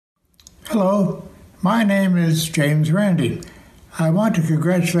Hello, my name is James Randi. I want to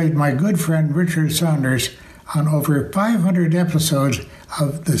congratulate my good friend Richard Saunders on over 500 episodes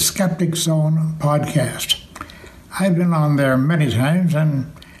of the Skeptic Zone podcast. I've been on there many times,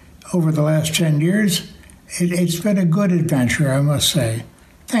 and over the last 10 years, it's been a good adventure, I must say.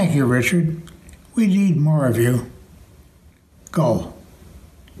 Thank you, Richard. We need more of you. Go.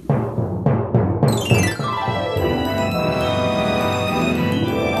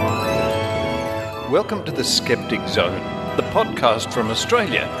 Welcome to the Skeptic Zone, the podcast from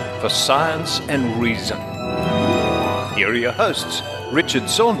Australia for science and reason. Here are your hosts, Richard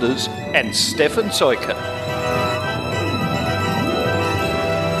Saunders and Stefan Sojka.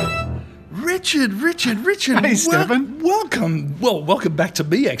 Richard. Hey, Stefan. Welcome. Well, welcome back to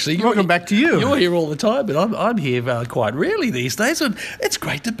me, actually. Welcome back to you. You're here all the time, but I'm here quite rarely these days, and it's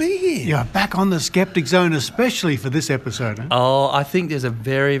great to be here. You're back on the Skeptic Zone, especially for this episode. Huh? Oh, I think there's a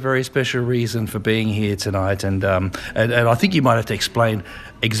very, very special reason for being here tonight, and I think you might have to explain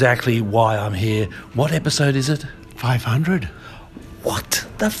exactly why I'm here. What episode is it? 500. What?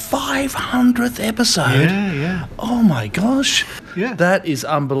 The 500th episode? Yeah. Oh my gosh. Yeah. That is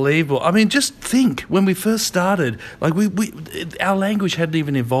unbelievable. I mean, just think, when we first started, like our language hadn't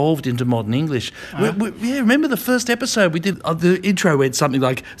even evolved into modern English. Remember the first episode we did, the intro went something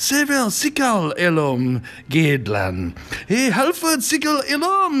like, Sevel Sikal Elom Gedlan. Hey, Halford Sikal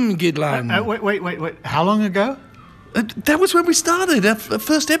Elom Gedlan. Wait. How long ago? That was when we started, our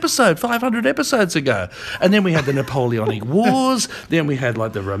first episode, 500 episodes ago. And then we had the Napoleonic Wars, then we had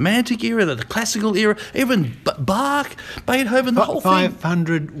like the Romantic era, the Classical era, even Bach, Beethoven, the whole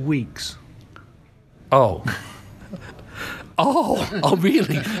 500 weeks. Oh,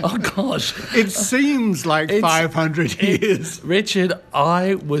 really? Oh, gosh. It seems like 500 years. Richard,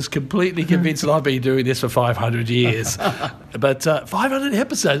 I was completely convinced that I've been doing this for 500 years. But 500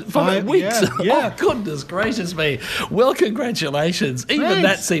 episodes, 500 weeks. Yeah. Oh, goodness gracious me. Well, congratulations. Even Thanks.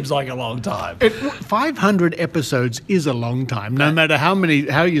 that seems like a long time. 500 episodes is a long time. No matter how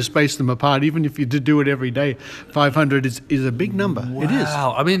you space them apart, even if you did do it every day, 500 is a big number. Wow. It is.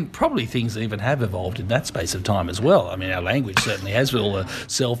 I mean, probably things even have evolved in that space of time as well. I mean, our language certainly has, with all the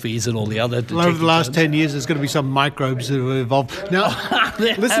selfies and all the other... Well, over the last 10 years, there's going to be some microbes that have evolved. Now,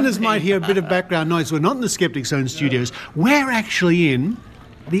 listeners might hear a bit of background noise. We're not in the Skeptic Zone studios. We're actually in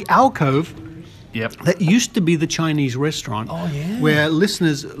the alcove that used to be the Chinese restaurant. Oh, yeah. Where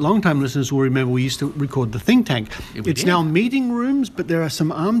long-time listeners will remember we used to record the think tank. It's now meeting rooms, but there are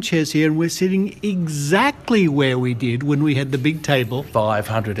some armchairs here, and we're sitting exactly where we did when we had the big table.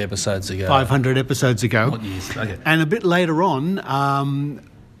 500 episodes ago. 500 episodes ago. What years? Okay. And a bit later on,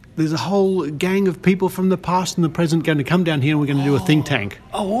 there's a whole gang of people from the past and the present going to come down here, and we're going to do a think tank.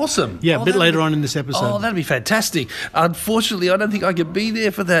 Oh, awesome. Yeah, a bit later on in this episode. Oh, that'd be fantastic. Unfortunately, I don't think I could be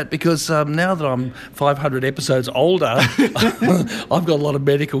there for that, because now that I'm 500 episodes older, I've got a lot of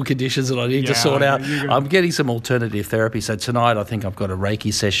medical conditions that I need to sort out. I'm getting some alternative therapy. So tonight I think I've got a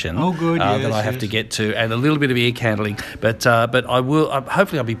Reiki session that I have to get to, and a little bit of ear candling. But I will.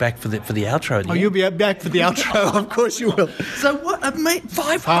 Hopefully I'll be back for the outro. Oh, you'll be back for the outro. Of course you will. So what, mate?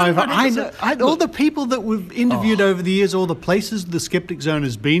 500 I know. All the people that we've interviewed over the years, all the places the Skeptic Zone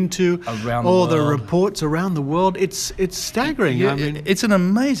has been to, around all the the world. reports around the world, it's staggering. Yeah, I mean, it's an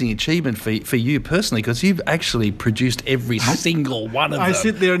amazing achievement for you personally, because you've actually produced every single one of them. I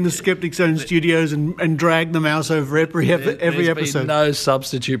sit there in the Skeptic Zone studios and drag the mouse over every There's episode. been no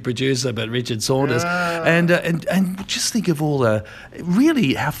substitute producer but Richard Saunders, and just think of all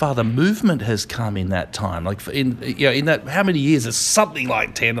really how far the movement has come in that time. Like in that, how many years? It's something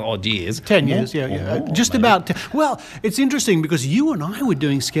like 10 odd years. 10 years, just maybe. about. Well, it's interesting because you and I were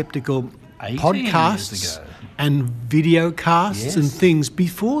doing skeptical 18 podcasts years ago. and video casts Yes. and things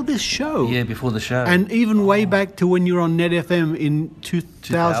before this show. Yeah, before the show. And even way back to when you were on Net FM in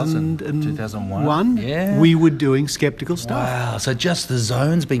 2001, Yeah. we were doing skeptical stuff. Wow, so just the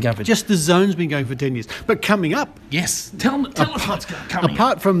zone's been going for... Just the zone's been going for 10 years. But coming up, Yes, tell us what's coming up.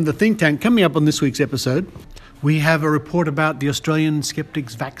 apart from the think tank, coming up on this week's episode, we have a report about the Australian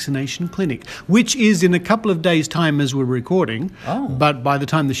Skeptics Vaccination Clinic, which is in a couple of days' time as we're recording. Oh. But by the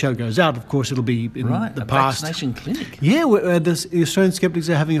time the show goes out, of course, it'll be in the past. Vaccination clinic. Yeah, the Australian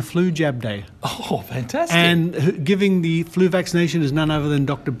Skeptics are having a flu jab day. Oh, fantastic. And giving the flu vaccination is none other than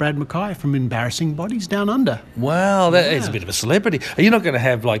Dr Brad McKay from Embarrassing Bodies Down Under. Wow, that is a bit of a celebrity. Are you not going to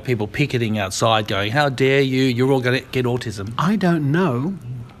have like people picketing outside going, how dare you, you're all going to get autism? I don't know.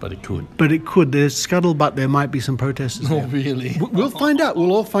 But it could. But it could. There's scuttlebutt. There might be some protesters there. Oh, really? We'll find out.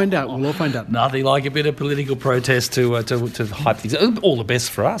 We'll all find out. Nothing like a bit of political protest to hype things. All the best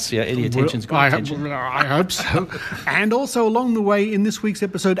for us. Yeah, any attention's good attention. I hope so. And also along the way in this week's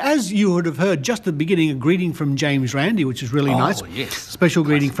episode, as you would have heard just at the beginning, a greeting from James Randi, which is really nice. Yes. Special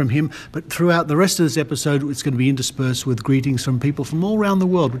greeting from him. But throughout the rest of this episode, it's going to be interspersed with greetings from people from all around the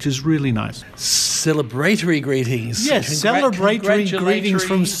world, which is really nice. Celebratory greetings. Yes, celebratory greetings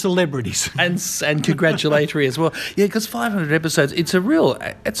from celebrities. And congratulatory as well. Yeah, because 500 episodes,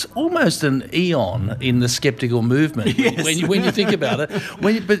 it's almost an eon in the skeptical movement. Yes. When you think about it.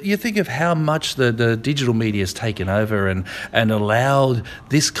 But you think of how much the digital media has taken over and allowed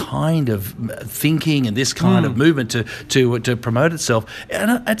this kind of thinking and this kind of movement to promote itself.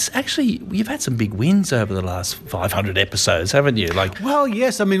 And it's actually, you've had some big wins over the last 500 episodes, haven't you? Well,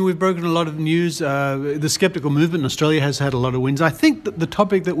 yes. I mean, we've broken a lot of news. The skeptical movement in Australia has had a lot of wins. I think that the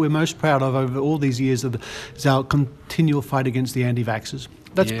topic that we're most proud of over all these years is our continual fight against the anti-vaxxers.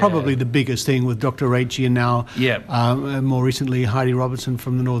 That's probably the biggest thing with Dr. Raichi and now more recently Heidi Robertson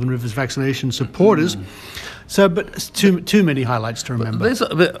from the Northern Rivers Vaccination Supporters. So, but too many highlights to remember.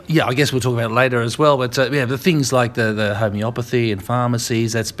 I guess we'll talk about it later as well. But the things like the homeopathy and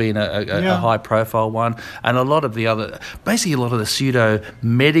pharmacies, that's been a high-profile one, and a lot of the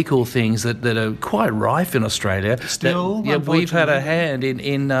pseudo-medical things that are quite rife in Australia. Still, we've had a hand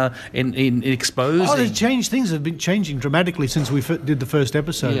in exposing. Oh, things have been changing dramatically since we did the first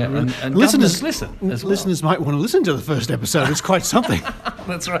episode. Yeah, and listeners listeners might want to listen to the first episode. It's quite something.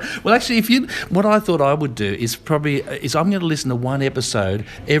 That's right. Well, actually, what I thought I would do is I'm going to listen to one episode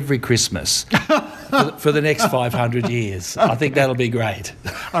every Christmas for the next 500 years. I think that'll be great.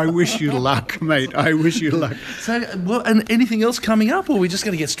 I wish you luck, mate. I wish you luck. So, and anything else coming up, or are we just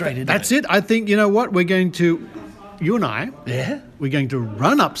going to get straight into it? That's it. I think, you know what, we're going to... You and I, we're going to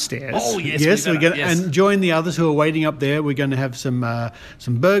run upstairs. Oh, yes. And join the others who are waiting up there. We're going to have some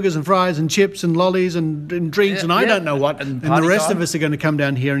burgers and fries and chips and lollies and drinks and I don't know what. And the rest of us are going to come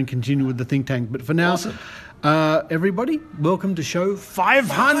down here and continue with the think tank. But for now, everybody, welcome to show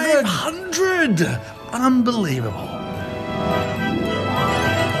 500. 500! Unbelievable.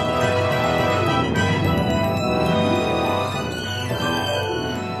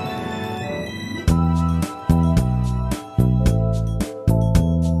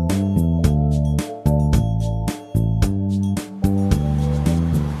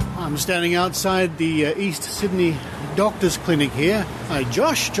 Standing outside the East Sydney Doctors Clinic here. Hi,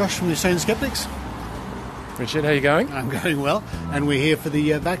 Josh from the Australian Skeptics. Richard, how are you going? I'm going well. And we're here for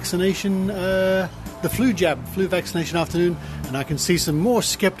the vaccination, the flu vaccination afternoon. And I can see some more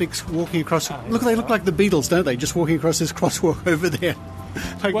skeptics walking across. Look, they look like the Beatles, don't they? Just walking across this crosswalk over there.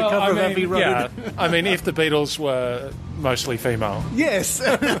 Like the cover of Abbey Road. Yeah. I mean, if the Beatles were mostly female. Yes.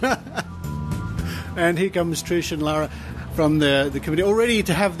 And here comes Trish and Lara from the committee, all ready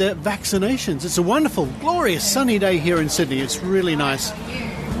to have their vaccinations. It's a wonderful, glorious, sunny day here in Sydney. It's really nice.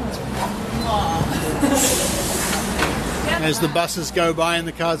 As the buses go by and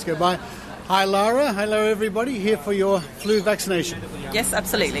the cars go by. Hi, Lara. Hello, everybody. Here for your flu vaccination. Yes,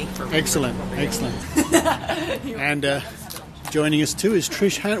 absolutely. Excellent. And joining us too is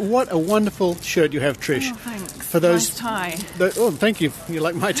Trish Hann. What a wonderful shirt you have, Trish. Oh, thanks. For those, nice tie. Oh, thank you. You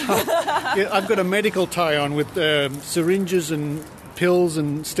like my tie? Yeah, I've got a medical tie on with syringes and pills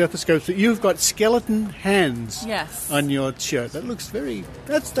and stethoscopes. But you've got skeleton hands. Yes. On your shirt. That looks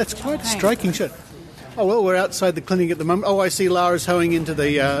that's quite a striking shirt. Oh, well, we're outside the clinic at the moment. Oh, I see Lara's hoeing into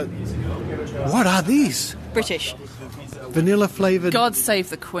the... what are these? British. Vanilla flavoured... God save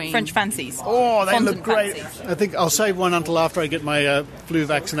the Queen. French fancies. Oh, they Fondant look great. Fancies. I think I'll save one until after I get my flu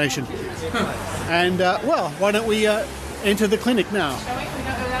vaccination. And, why don't we enter the clinic now? Shall we? We're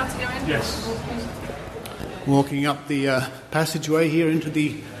not allowed to go in? Yes. Walking up the passageway here into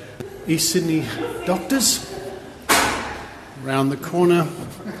the East Sydney Doctors. Round the corner.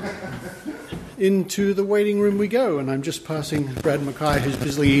 Into the waiting room we go. And I'm just passing Brad McKay, who's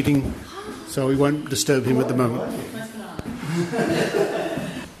busily eating, so we won't disturb him at the moment.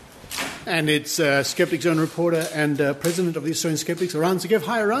 And it's Skeptic Zone reporter and president of the Australian Skeptics, Eran Segev.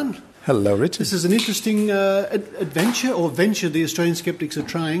 Hi, Eran. Hello, Richard. This is an interesting venture the Australian Skeptics are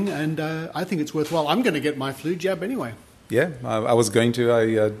trying, and I think it's worthwhile. I'm going to get my flu jab anyway. Yeah, I was going to.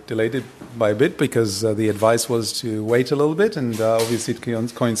 I delayed it by a bit because the advice was to wait a little bit, and obviously it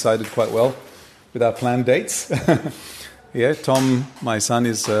coincided quite well with our planned dates. Yeah, Tom, my son,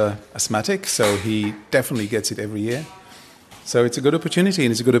 is asthmatic, so he definitely gets it every year. So it's a good opportunity,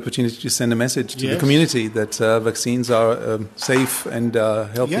 and it's a good opportunity to send a message to the community that vaccines are a safe and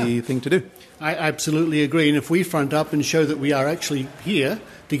healthy thing to do. I absolutely agree, and if we front up and show that we are actually here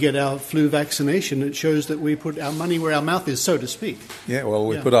to get our flu vaccination. It shows that we put our money where our mouth is, so to speak. Yeah, well,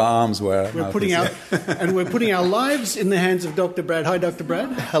 we put our arms where our mouth is. And we're putting our lives in the hands of Dr. Brad. Hi, Dr. Brad.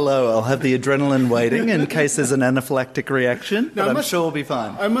 Hello, I'll have the adrenaline waiting in case there's an anaphylactic reaction, but I'm sure we'll be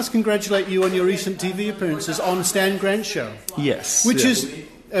fine. I must congratulate you on your recent TV appearances on Stan Grant's show. Yes. Which is,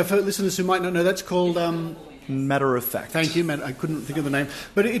 for listeners who might not know, that's called... Matter of Fact. Thank you, Matt. I couldn't think of the name.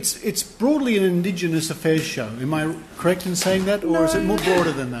 But it's broadly an Indigenous affairs show. Am I correct in saying that? Or is it more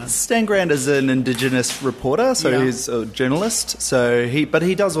broader than that? Stan Grant is an Indigenous reporter, so he's a journalist. But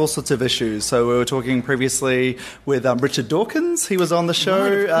he does all sorts of issues. So we were talking previously with Richard Dawkins. He was on the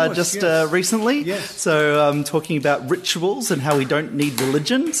show recently. Yes. So talking about rituals and how we don't need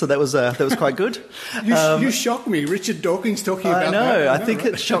religion. So that was quite good. You shocked me. Richard Dawkins talking about that. I think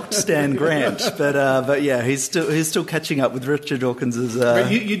it shocked Stan Grant. But yeah, he's still catching up with Richard Dawkins's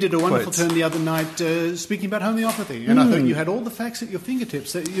you did a wonderful turn the other night speaking about homeopathy, and I thought you had all the facts at your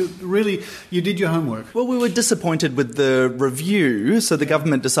fingertips. That you did your homework. Well, we were disappointed with the review, so the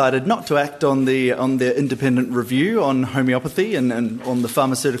government decided not to act on their independent review on homeopathy and on the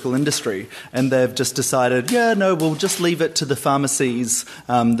pharmaceutical industry, and they've just decided, we'll just leave it to the pharmacies,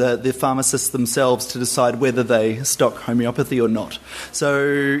 the pharmacists themselves to decide whether they stock homeopathy or not.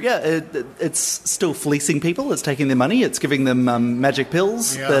 So it's still fleecing people. It's taking their money. It's giving them magic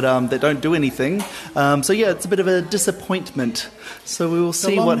pills that don't do anything. It's a bit of a disappointment. So we will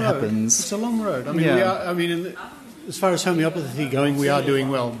see what happens. It's a long road. As far as homeopathy going, we are doing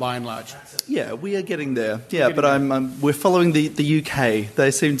well by and large. Yeah, we are getting there. We're following the UK.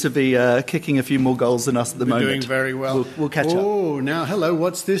 They seem to be kicking a few more goals than us at the moment. We're doing very well. We'll catch up. Oh, now hello.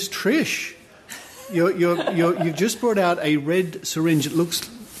 What's this, Trish? You've just brought out a red syringe. It looks.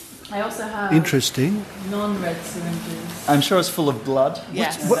 I also have interesting non-red syringes. I'm sure it's full of blood.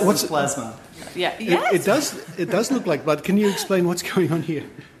 Yes. What's plasma? Yeah. Yes. It does look like blood. Can you explain what's going on here?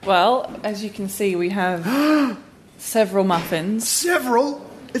 Well, as you can see, we have several muffins. Several?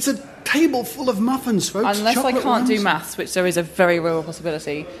 It's a table full of muffins, folks. Unless Chocolate I can't ones. do maths, which there is a very real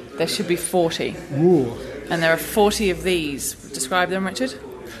possibility, there should be 40. Ooh. And there are 40 of these. Describe them, Richard.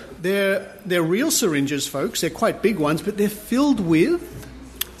 They're real syringes, folks. They're quite big ones, but they're filled with...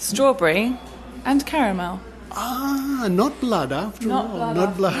 strawberry and caramel. Not blood after all.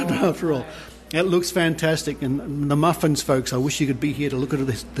 Not blood after all. It looks fantastic. And the muffins, folks, I wish you could be here to look at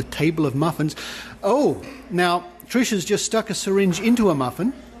the table of muffins. Oh, now, Trish has just stuck a syringe into a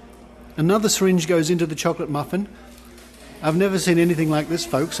muffin. Another syringe goes into the chocolate muffin. I've never seen anything like this,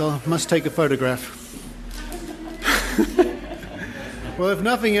 folks. I must take a photograph. Well, if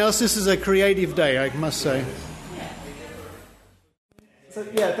nothing else, this is a creative day, I must say. So,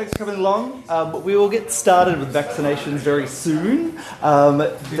 thanks for coming along. We will get started with vaccinations very soon.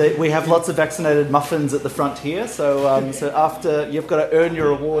 We have lots of vaccinated muffins at the front here. So after, you've got to earn your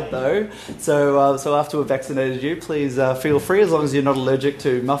award though. So after we've vaccinated you, please feel free. As long as you're not allergic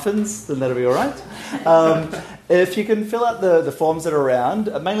to muffins, then that'll be all right. If you can fill out the forms that are around,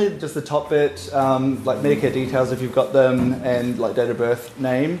 mainly just the top bit, like Medicare details if you've got them, and like date of birth,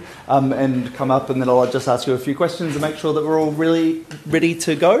 name, and come up, and then I'll just ask you a few questions and make sure that we're all really ready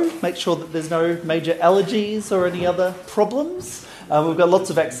to go. Make sure that there's no major allergies or any other problems. We've got lots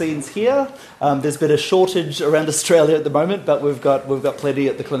of vaccines here. There's been a shortage around Australia at the moment, but we've got plenty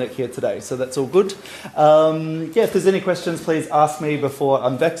at the clinic here today, so that's all good. If there's any questions, please ask me before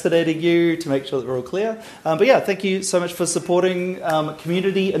I'm vaccinating you to make sure that we're all clear. Thank you so much for supporting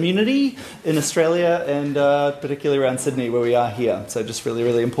community immunity in Australia and particularly around Sydney where we are here. So just really,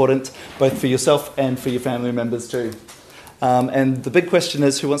 really important, both for yourself and for your family members too. And the big question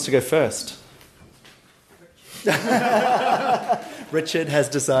is, who wants to go first? Richard has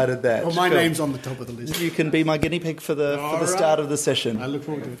decided that. Well, my name's on the top of the list. You can be my guinea pig for the start of the session. I look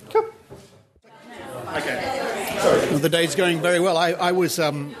forward to it. Cool. Okay. Sorry. Well, the day's going very well. I was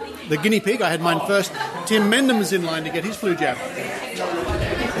the guinea pig. I had mine first. Tim Mendham's in line to get his flu jab.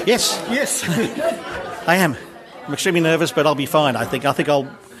 Yes. I am. I'm extremely nervous, but I'll be fine. I think I'll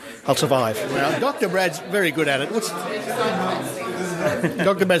survive. Well, Dr. Brad's very good at it.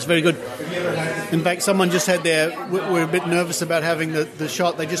 Dr. Brad's very good. In fact, someone just had we're a bit nervous about having the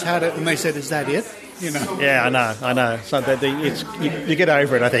shot. They just had it, and they said, "Is that it?" You know. Yeah, I know. So you get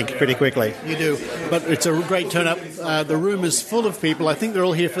over it, I think, pretty quickly. You do. But it's a great turn-up. The room is full of people. I think they're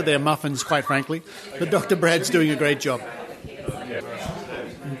all here for their muffins, quite frankly. But Dr. Brad's doing a great job.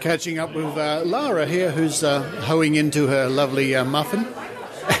 I'm catching up with Lara here, who's hoeing into her lovely muffin.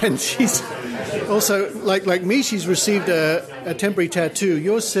 And she's also, like me, she's received a temporary tattoo.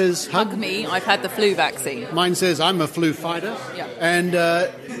 Yours says, Hug me, I've had the flu vaccine. Mine says, I'm a flu fighter. Yeah. And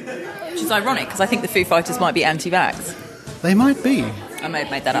which is ironic, because I think the Foo Fighters might be anti-vax. They might be. I may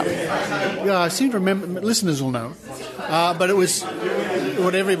have made that up. Yeah, I seem to remember, listeners will know, but it was,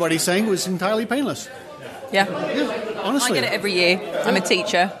 what everybody's saying was entirely painless. Yeah. Honestly. I get it every year. I'm a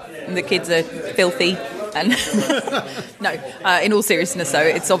teacher, and the kids are filthy. And no, in all seriousness, though,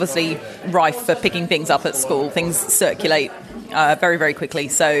 it's obviously rife for picking things up at school. Things circulate very, very quickly.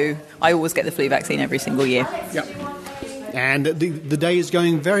 So I always get the flu vaccine every single year. Yep. And the day is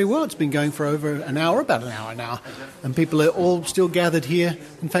going very well. It's been going for over an hour, about an hour now. And people are all still gathered here.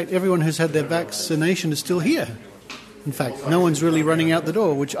 In fact, everyone who's had their vaccination is still here. In fact, no one's really running out the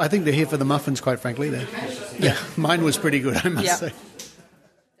door, which I think they're here for the muffins, quite frankly. Yeah, mine was pretty good, I must say.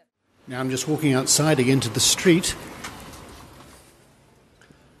 Now I'm just walking outside again to the street.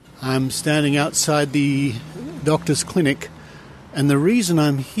 I'm standing outside the doctor's clinic, and the reason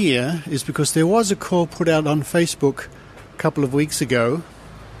I'm here is because there was a call put out on Facebook a couple of weeks ago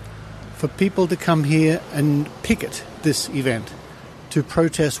for people to come here and picket this event, to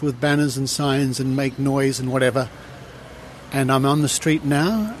protest with banners and signs and make noise and whatever. And I'm on the street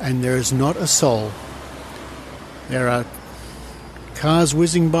now, and there is not a soul. There are cars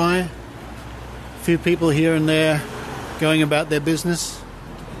whizzing by, a few people here and there going about their business,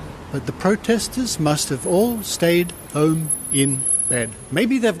 but the protesters must have all stayed home in bed.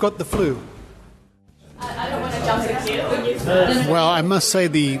 Maybe they've got the flu. Well, I must say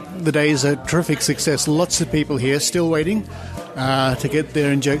the day is a terrific success. Lots of people here still waiting to get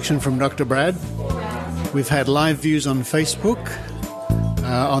their injection from Dr. Brad. We've had live views on Facebook,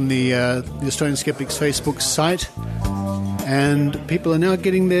 on the Australian Skeptics Facebook site, and people are now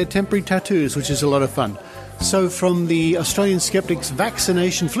getting their temporary tattoos, which is a lot of fun. So from the Australian Skeptics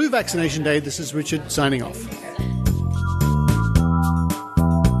Flu Vaccination Day, this is Richard signing off.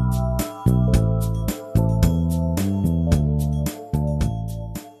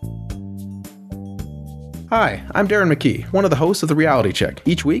 Hi, I'm Darren McKee, one of the hosts of The Reality Check.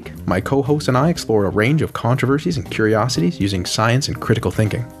 Each week, my co-host and I explore a range of controversies and curiosities using science and critical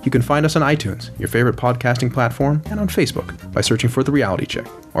thinking. You can find us on iTunes, your favorite podcasting platform, and on Facebook by searching for The Reality Check,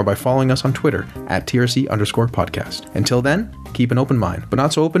 or by following us on Twitter at @TRC_podcast. Until then, keep an open mind, but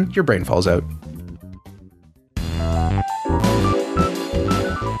not so open your brain falls out.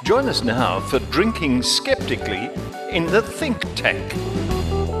 Join us now for Drinking Skeptically in the Think Tank.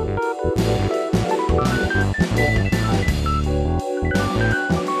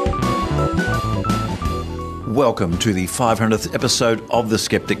 Welcome to the 500th episode of the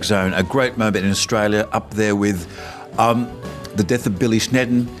Skeptic Zone, a great moment in Australia, up there with the death of Billy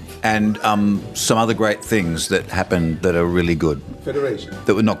Snedden and some other great things that happened that are really good. Federation.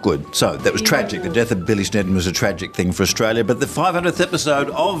 That were not good. So, that was tragic. The death of Billy Snedden was a tragic thing for Australia, but the 500th episode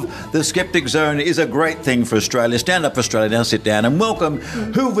of the Skeptic Zone is a great thing for Australia. Stand up for Australia now, sit down, and welcome.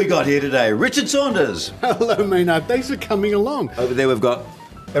 Who have we got here today? Richard Saunders. Hello, Maynard. Thanks for coming along. Over there we've got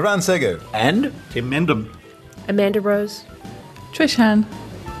Eran Segev. And Tim Mendham. Amanda Rose. Triah Hann.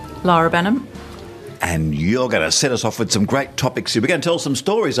 Lara Benham. And you're going to set us off with some great topics here. We're going to tell some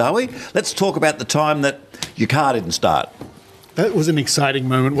stories, are we? Let's talk about the time that your car didn't start. That was an exciting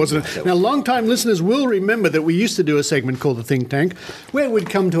moment, wasn't it? Now, long-time listeners will remember that we used to do a segment called The Think Tank, where we'd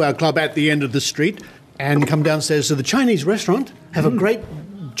come to our club at the end of the street and come downstairs to the Chinese restaurant, have a great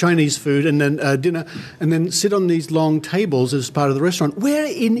Chinese food and then dinner, and then sit on these long tables as part of the restaurant. We're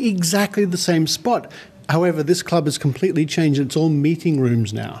in exactly the same spot. However, this club has completely changed. It's all meeting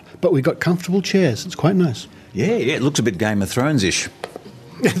rooms now. But we've got comfortable chairs. It's quite nice. Yeah, it looks a bit Game of Thrones-ish.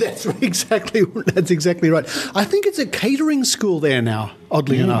 That's exactly right. I think it's a catering school there now,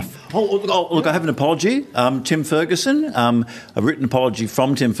 oddly enough. Oh, look, I have an apology. Tim Ferguson, a written apology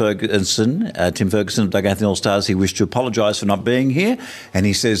from Tim Ferguson. Tim Ferguson of Doug Anthony All-Stars. He wished to apologise for not being here, and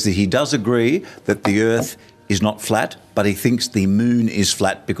he says that he does agree that the Earth is not flat, but he thinks the moon is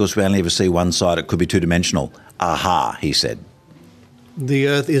flat because we only ever see one side. It could be two-dimensional. Aha, he said. The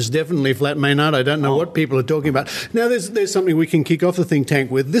Earth is definitely flat, Maynard. I don't know what people are talking about. Now, there's something we can kick off the think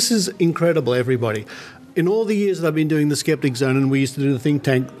tank with. This is incredible, everybody. In all the years that I've been doing the Skeptic Zone and we used to do the think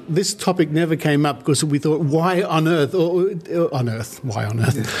tank, this topic never came up because we thought, why on Earth? Why on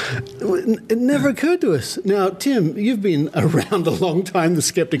Earth? It never occurred to us. Now, Tim, you've been around a long time, the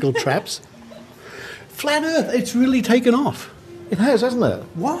skeptical traps. Flat Earth, it's really taken off. It has, hasn't it?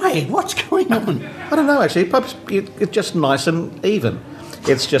 Why? What's going on? I don't know, actually. Perhaps it's just nice and even.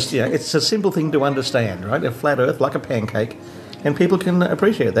 It's just, it's a simple thing to understand, right? A flat Earth, like a pancake, and people can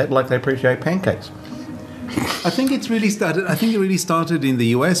appreciate that like they appreciate pancakes. I think it really started in the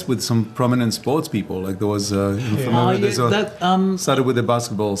US with some prominent sports people. Like there was started with a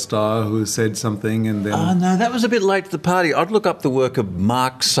basketball star who said something, and then no, that was a bit late to the party. I'd look up the work of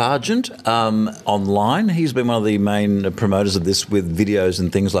Mark Sargent online. He's been one of the main promoters of this with videos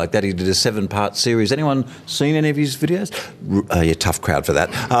and things like that. He did a 7-part series. Anyone seen any of his videos? Yeah, tough crowd for that.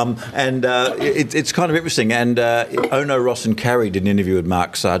 It's kind of interesting. And Ono, Ross and Carey did an interview with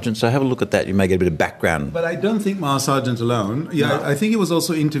Mark Sargent, so have a look at that. You may get a bit of background. But I don't think Mark Sargent alone. Yeah, no. I think he was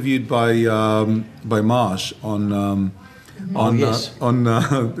also interviewed by Marsh on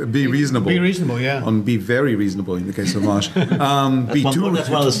Be Reasonable. Be Reasonable, yeah. On Be Very Reasonable in the case of Marsh. That's one of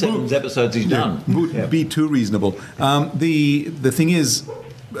the 7 episodes he's done. Be Too Reasonable. The thing is,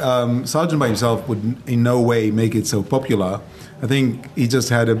 Sargent by himself would in no way make it so popular. I think he just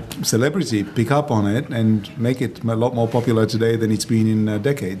had a celebrity pick up on it and make it a lot more popular today than it's been in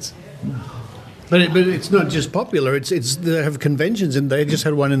decades. But it's not just popular. It's they have conventions, and they just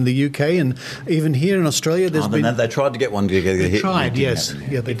had one in the UK, and even here in Australia, there's been. They tried to get one together. They tried, yes,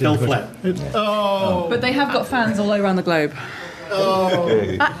 yeah, they did. Fell flat. But they have got fans all around the globe.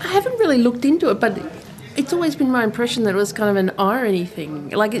 I haven't really looked into it, but it's always been my impression that it was kind of an irony thing.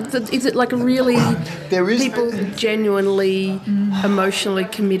 Like, is it like a really people genuinely emotionally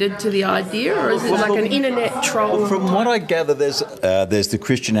committed to the idea, or is it like an internet troll? From what I gather, there's the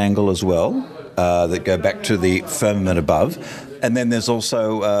Christian angle as well that go back to the firmament above. And then there's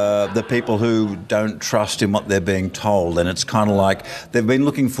also the people who don't trust in what they're being told. And it's kind of like they've been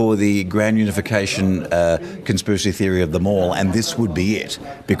looking for the grand unification conspiracy theory of them all, and this would be it.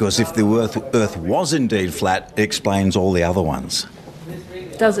 Because if the Earth was indeed flat, it explains all the other ones.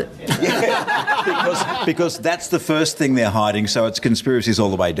 Does it? Yeah, because that's the first thing they're hiding, so it's conspiracies all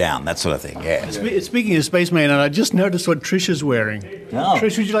the way down, that sort of thing, yeah. Speaking of Spaceman, I just noticed what Trish is wearing. Oh.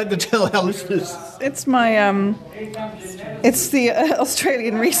 Trish, would you like to tell our listeners? It's my, it's the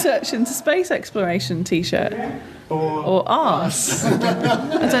Australian Research into Space Exploration T-shirt. Or arse.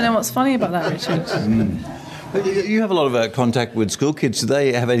 I don't know what's funny about that, Richard. You have a lot of contact with school kids. Do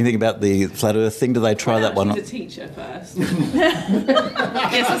they have anything about the flat Earth thing? Do they try that one? She's a teacher first.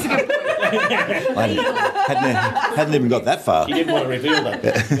 Yes, that's a good point. I hadn't even got that far. You didn't want to reveal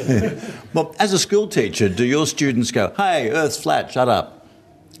that. Well, as a school teacher, do your students go, "Hey, Earth's flat, shut up"?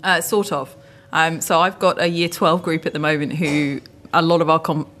 Sort of. So I've got a Year 12 group at the moment who a lot of our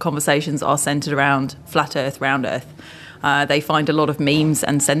conversations are centred around flat Earth, round Earth. They find a lot of memes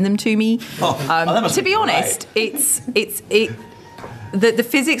and send them to me. To be honest, the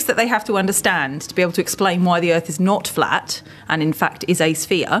physics that they have to understand to be able to explain why the Earth is not flat and in fact is a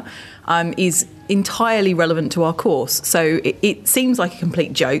sphere is entirely relevant to our course. So it seems like a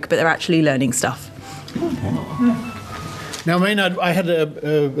complete joke, but they're actually learning stuff. Now, Maynard, I had a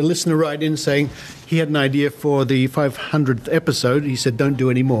listener write in saying he had an idea for the 500th episode. He said, don't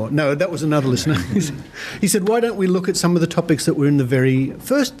do any more. No, that was another listener. He said, why don't we look at some of the topics that were in the very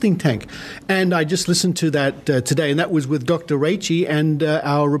first think tank? And I just listened to that today, and that was with Dr. Raichi and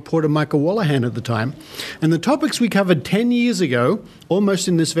our reporter Michael Wallahan at the time. And the topics we covered 10 years ago, almost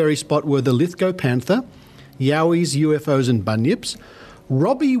in this very spot, were the Lithgow Panther, Yowies, UFOs and Bunyips,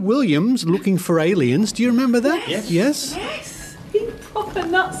 Robbie Williams looking for aliens. Do you remember that? Yes. He proper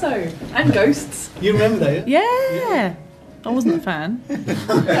nutso. And ghosts. You remember that? Yeah. I wasn't a fan.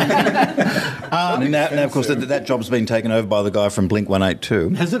 Now, of course, that job's been taken over by the guy from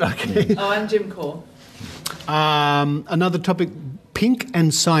Blink-182. Has it? Okay. Oh, and Jim Core. Another topic, Pink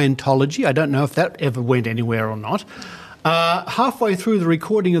and Scientology. I don't know if that ever went anywhere or not. Halfway through the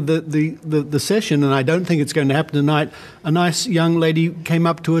recording of the session, and I don't think it's going to happen tonight, a nice young lady came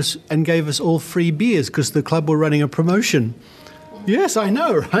up to us and gave us all free beers because the club were running a promotion. Yes, I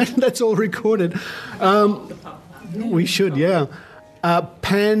know, right? That's all recorded. We should, yeah.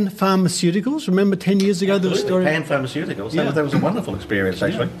 Pan Pharmaceuticals. Remember 10 years ago the story? Pan Pharmaceuticals. Yeah. That was a wonderful experience,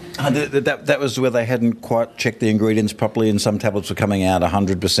 actually. That was where they hadn't quite checked the ingredients properly, and some tablets were coming out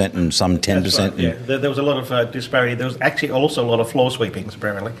 100% and some 10%. Right, yeah. There was a lot of disparity. There was actually also a lot of floor sweepings,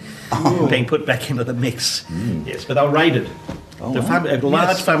 apparently, being put back into the mix. Yes, but they were raided. A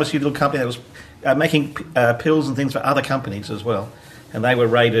large pharmaceutical company that was making pills and things for other companies as well, and they were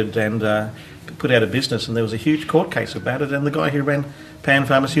raided and put out of business, and there was a huge court case about it, and the guy who ran Pan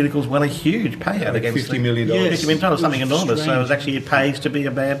Pharmaceuticals won a huge payout against $50 million. $50 million, something enormous. So it was actually, it pays to be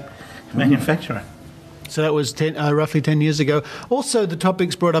a bad manufacturer. So that was roughly 10 years ago. Also, the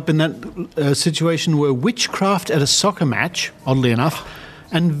topics brought up in that situation were witchcraft at a soccer match, oddly enough,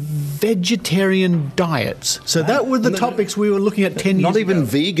 and vegetarian diets. So that were the topics we were looking at 10 years ago. Not even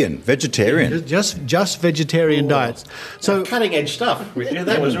vegan, vegetarian. Just vegetarian diets. So cutting edge stuff. Yeah,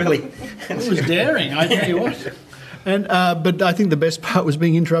 that was really it was daring, I tell you what. And but I think the best part was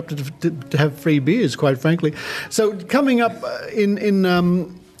being interrupted to have free beers, quite frankly. So coming up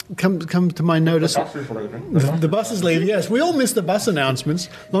come to my notice. The buses leave, yes. We all missed the bus announcements.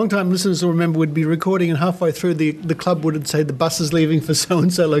 Long-time listeners will remember we'd be recording and halfway through the club would say the bus is leaving for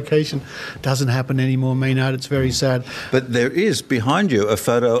so-and-so location. Doesn't happen anymore, Maynard. It's very sad. But there is, behind you, a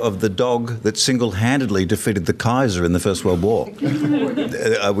photo of the dog that single-handedly defeated the Kaiser in the First World War.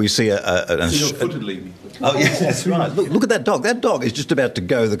 We see Single-footedly. Oh, yes, that's right. Look at that dog. That dog is just about to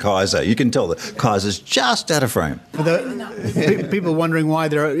go the Kaiser. You can tell the Kaiser's just out of frame. For the people wondering why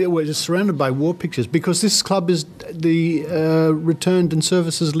we're just surrounded by war pictures, because this club is the Returned and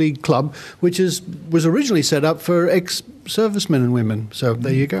Services League Club, which was originally set up for ex-servicemen and women. So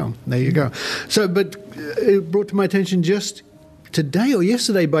there you go. So, but it brought to my attention just today or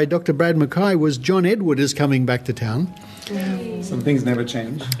yesterday by Dr. Brad McKay was John Edward is coming back to town. Some things never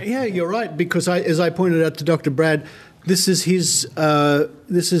change. Yeah, you're right, because as I pointed out to Dr. Brad, this is his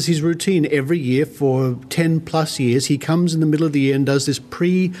routine every year for 10 plus years. He comes in the middle of the year and does this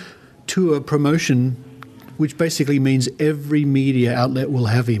pre-tour promotion, which basically means every media outlet will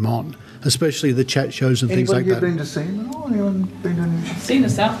have him on, especially the chat shows and things like that. Anybody been to see him? Anyone been to I've seen a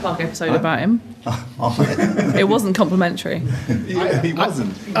South Park episode about him. It wasn't complimentary. He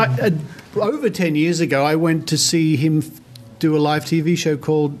wasn't. Over 10 years ago, I went to see him do a live TV show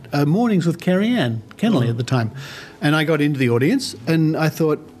called Mornings with Carrie Ann Kennelly at the time. And I got into the audience, and I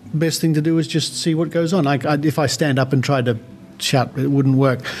thought best thing to do is just see what goes on. If I stand up and try to shout, it wouldn't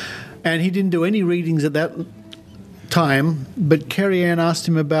work. And he didn't do any readings at that time, but Carrie Ann asked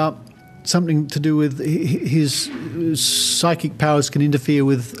him about something to do with his psychic powers can interfere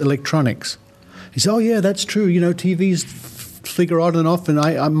with electronics. He said, oh, yeah, that's true. You know, TVs flicker on and off, and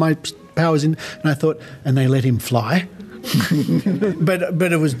my powers in. And I thought, and they let him fly.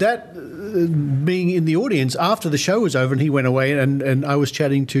 but it was that being in the audience after the show was over and he went away, and I was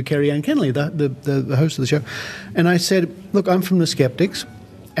chatting to Carrie Ann Kennelly, the host of the show, and I said, look, I'm from the Skeptics,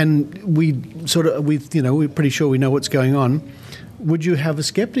 and we're pretty sure we know what's going on. Would you have a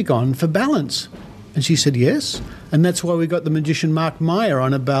skeptic on for balance? And she said yes, and that's why we got the magician Mark Meyer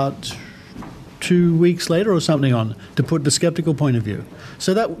on about 2 weeks later or something on to put the skeptical point of view.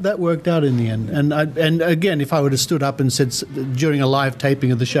 So that worked out in the end. And again, if I would have stood up and said during a live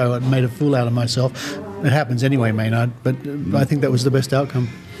taping of the show, I'd made a fool out of myself. It happens anyway, Maynard. But I think that was the best outcome.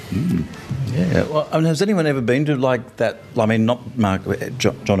 Mm. Yeah. Well, has anyone ever been to like that? I mean, not Mark,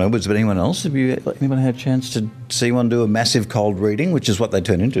 John Edwards, but anyone else? Have anyone had a chance to see one do a massive cold reading, which is what they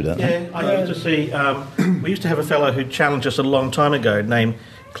turn into, don't they? Yeah, I used to see. We used to have a fellow who challenged us a long time ago named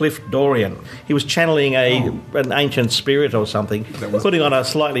Cliff Dorian. He was channeling an ancient spirit or something, putting on a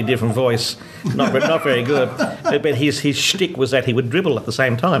slightly different voice. Not very good. But his shtick was that he would dribble at the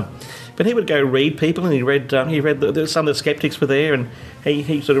same time. But he would go read people, and he read some of the skeptics were there, and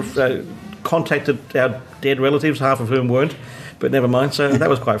he sort of contacted our dead relatives, half of whom weren't, but never mind. So that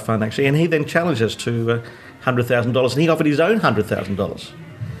was quite fun, actually. And he then challenged us to $100,000, and he offered his own $100,000.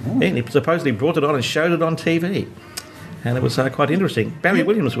 Yeah, and he supposedly brought it on and showed it on TV. And it was quite interesting. Barry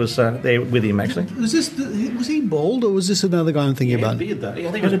Williams was there with him, actually. Was he bald, or was this another guy I'm thinking about? Beard, though. Yeah,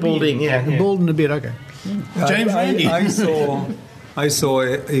 I think it was balding. Yeah. Bald and a beard. Okay. James Randi. I saw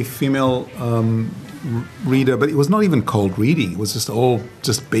a female reader, but it was not even cold reading. It was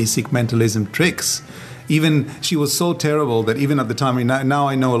just basic mentalism tricks. Even she was so terrible that even at the time, now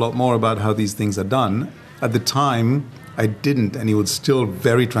I know a lot more about how these things are done. At the time, I didn't, and he was still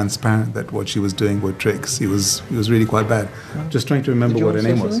very transparent that what she was doing were tricks. He was really quite bad. Just trying to remember what her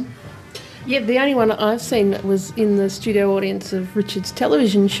name was. Yeah, the only one I've seen was in the studio audience of Richard's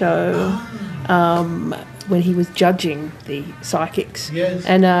television show when he was judging the psychics. Yes.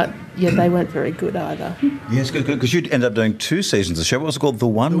 And they weren't very good either. Yes, because you ended up doing 2 seasons of the show. What was it called? The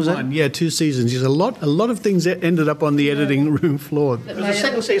One, was it? Yeah, 2 seasons. There's a lot of things that ended up on the editing room floor. There was a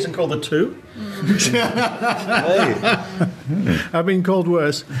second season called The Two. I've been called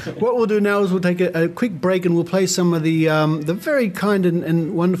worse. What we'll do now is we'll take a quick break, and we'll play some of the very kind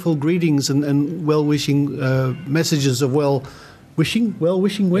and wonderful greetings and well-wishing messages of well-wishing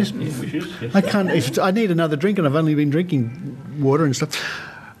West. Yes. I can't. I need another drink, and I've only been drinking water and stuff.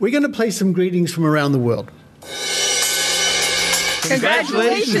 We're going to play some greetings from around the world.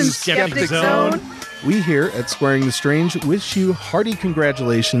 Congratulations, Skeptic Zone! We here at Squaring the Strange wish you hearty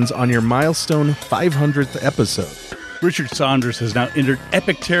congratulations on your milestone 500th episode. Richard Saunders has now entered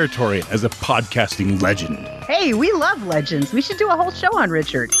epic territory as a podcasting legend. Hey, we love legends. We should do a whole show on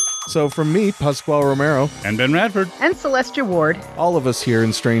Richard. So from me, Pasquale Romero, and Ben Radford, and Celestia Ward, all of us here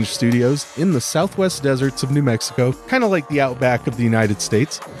in Strange Studios in the southwest deserts of New Mexico, kind of like the outback of the United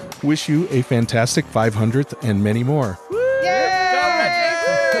States, wish you a fantastic 500th and many more.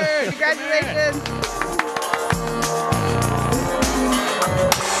 Yay! Congratulations!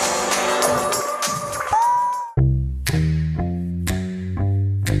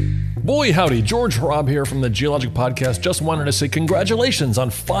 Boy, howdy, George Hrab here from the Geologic Podcast. Just wanted to say congratulations on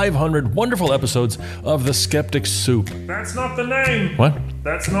 500 wonderful episodes of The Skeptic Soup. That's not the name. What?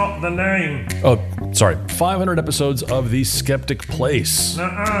 That's not the name. Oh, sorry. 500 episodes of The Skeptic Place.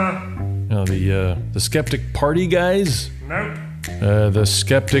 Nuh-uh. No, the Skeptic Party guys? Nope. The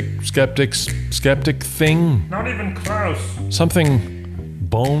Skeptic thing? Not even close. Something...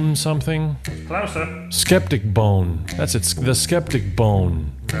 Bone something? Closer. Skeptic Bone. That's it. The Skeptic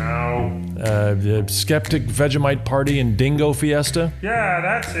Bone. No. The Skeptic Vegemite Party and Dingo Fiesta? Yeah,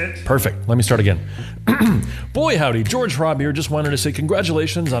 that's it. Perfect. Let me start again. Boy, howdy. George Hrab here. Just wanted to say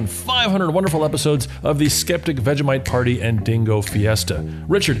congratulations on 500 wonderful episodes of the Skeptic Vegemite Party and Dingo Fiesta.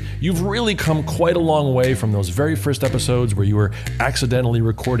 Richard, you've really come quite a long way from those very first episodes where you were accidentally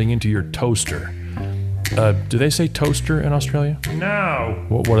recording into your toaster. Do they say toaster in Australia? No.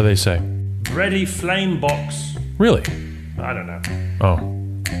 What do they say? Ready flame box. Really? I don't know. Oh.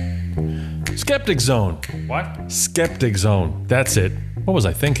 Skeptic Zone. What? Skeptic Zone. That's it. What was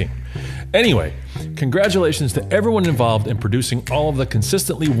I thinking? Anyway, congratulations to everyone involved in producing all of the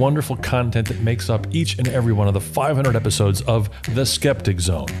consistently wonderful content that makes up each and every one of the 500 episodes of The Skeptic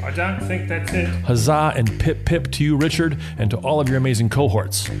Zone. I don't think that's it. Huzzah and pip pip to you, Richard, and to all of your amazing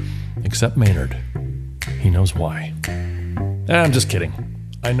cohorts. Except Maynard. He knows why. I'm just kidding.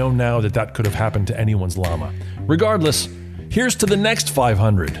 I know now that could have happened to anyone's llama. Regardless, here's to the next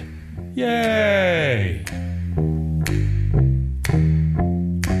 500. Yay!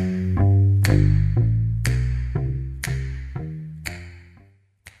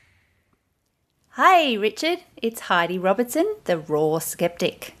 Hi, Richard. It's Heidi Robertson, the Raw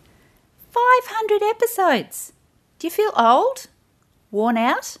Skeptic. 500 episodes. Do you feel old? Worn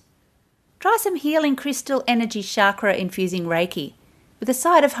out? Try some healing crystal energy chakra infusing Reiki with a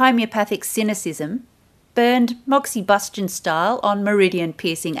side of homeopathic cynicism, burned moxibustion style on meridian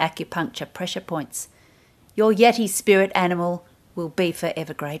piercing acupuncture pressure points. Your Yeti spirit animal will be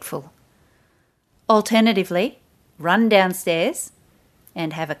forever grateful. Alternatively, run downstairs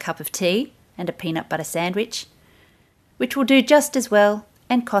and have a cup of tea and a peanut butter sandwich, which will do just as well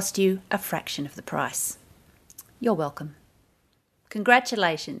and cost you a fraction of the price. You're welcome.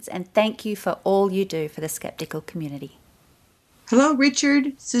 Congratulations and thank you for all you do for the skeptical community. Hello,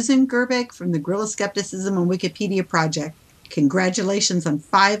 Richard. Susan Gerbic from the Guerrilla Skepticism on Wikipedia Project. Congratulations on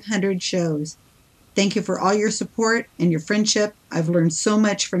 500 shows. Thank you for all your support and your friendship. I've learned so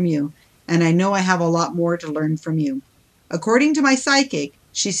much from you, and I know I have a lot more to learn from you. According to my psychic,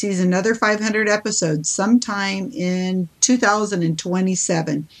 she sees another 500 episodes sometime in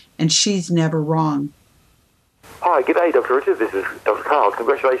 2027, and she's never wrong. Hi, g'day, Dr. Richard. This is Dr. Karl.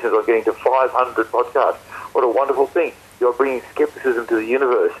 Congratulations on getting to 500 podcasts. What a wonderful thing. You're bringing skepticism to the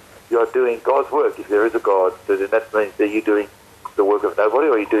universe. You're doing God's work. If there is a God, so then that means that you're doing the work of nobody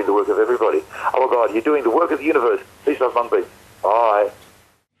or you're doing the work of everybody. Oh, my God, you're doing the work of the universe. Peace love, Mungbean. Bye.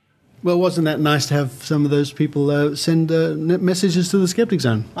 Well, wasn't that nice to have some of those people send messages to the Skeptic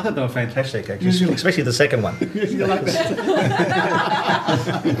Zone? I thought they were fantastic, actually, especially the second one. You like that?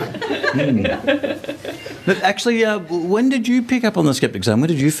 But actually, when did you pick up on the Skeptic Zone? When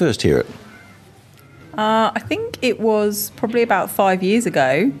did you first hear it? I think it was probably about 5 years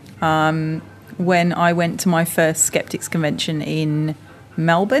ago when I went to my first Skeptics convention in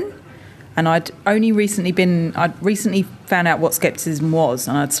Melbourne. And I'd recently found out what skepticism was,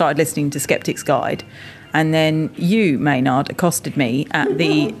 and I'd started listening to Skeptics Guide. And then you, Maynard, accosted me at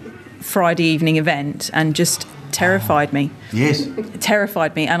the Friday evening event and just terrified me. Yes.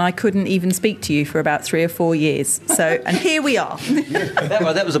 Terrified me, and I couldn't even speak to you for about 3 or 4 years. So, and here we are.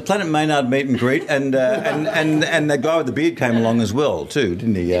 That was a Planet Maynard meet and greet, and the guy with the beard came along as well too,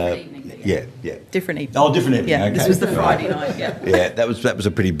 didn't he? Yeah. Different evening. Oh, different evening. Yeah, okay. This was the Friday night. Yeah. Yeah, that was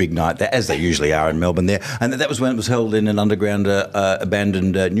a pretty big night, as they usually are in Melbourne there, and that was when it was held in an underground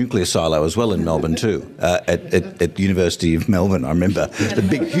abandoned nuclear silo as well in Melbourne too, at the University of Melbourne. I remember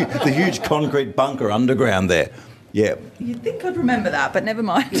the huge concrete bunker underground there. Yeah. You'd think I'd remember that, but never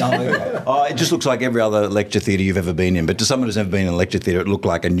mind. Oh, it just looks like every other lecture theatre you've ever been in. But to someone who's never been in a lecture theatre, it looked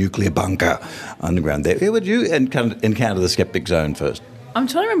like a nuclear bunker underground there. Where would you encounter the Skeptic Zone first? I'm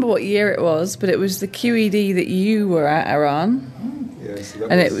trying to remember what year it was, but it was the QED that you were at, Eran. Yes,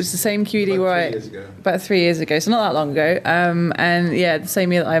 and it was the same QED about 3 years ago, so not that long ago. And yeah, the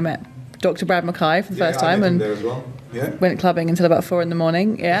same year that I met Dr. Brad McKay for the first time, and there as well. Yeah. Went clubbing until about 4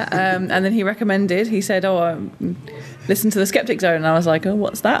 a.m. Yeah, and then he said, listen to the Skeptic Zone, and I was like, oh,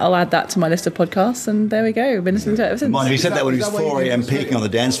 what's that? I'll add that to my list of podcasts, and there we go. I've been listening to it ever since. Mind you, he said that when he was 4 a.m. peaking on the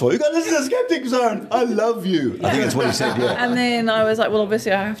dance floor. You got to listen to the Skeptic Zone. I love you. I think that's what he said. Yeah. And then I was like, well,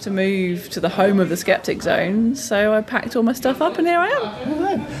 obviously I have to move to the home of the Skeptic Zone, so I packed all my stuff up, and here I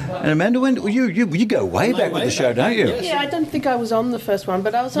am. And Amanda, when you go way back with the show, don't you? Yeah, I don't think I was on the first one,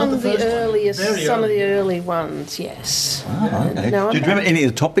 but I was on the earliest, some of the early ones. Yes. Oh, okay. Do you remember any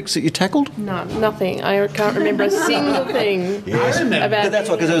of the topics that you tackled? No, nothing. I can't remember a single thing. Yes. I remember. But that's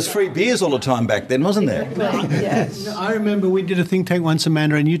why, because there was free beers all the time back then, wasn't there? Exactly. Yes. I remember we did a think tank once,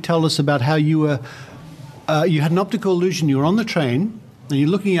 Amanda, and you told us about how you were, you had an optical illusion. You were on the train, and you're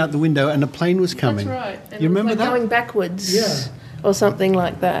looking out the window, and a plane was coming. That's right. And you remember that? Going backwards. Yeah. Or something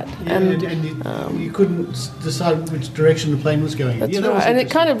like that. Yeah, and you couldn't decide which direction the plane was going. That's right. And it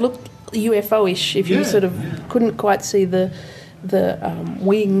kind of looked UFO-ish if you sort of couldn't quite see the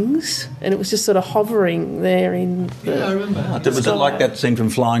wings, and it was just sort of hovering there in the... Yeah, I remember. Was it like that scene from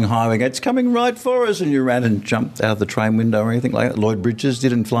Flying High? It's coming right for us, and you ran and jumped out of the train window or anything like that? Lloyd Bridges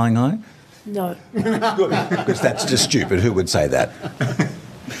did in Flying High? No. Good, because that's just stupid. Who would say that?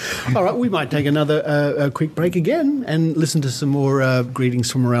 All right, we might take another quick break again and listen to some more greetings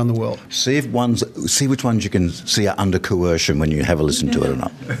from around the world. See which ones you can see are under coercion when you have a listen to it or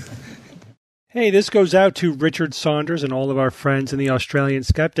not. Hey, this goes out to Richard Saunders and all of our friends in the Australian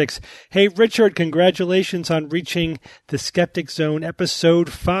Skeptics. Hey, Richard, congratulations on reaching the Skeptic Zone episode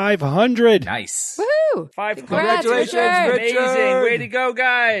 500. Nice. Woo! Congratulations, Richard. Amazing. Way to go,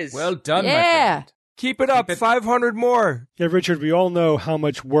 guys. Well done, my friend. Keep it up. 500 more. Yeah, Richard, we all know how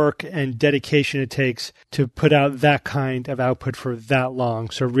much work and dedication it takes to put out that kind of output for that long.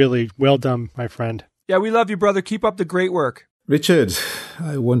 So really, well done, my friend. Yeah, we love you, brother. Keep up the great work. Richard,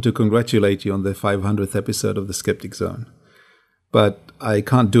 I want to congratulate you on the 500th episode of the Skeptic Zone. But I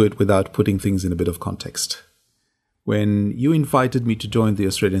can't do it without putting things in a bit of context. When you invited me to join the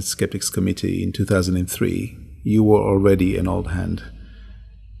Australian Skeptics Committee in 2003, you were already an old hand.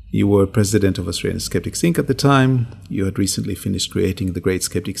 You were president of Australian Skeptics Inc. at the time, you had recently finished creating the Great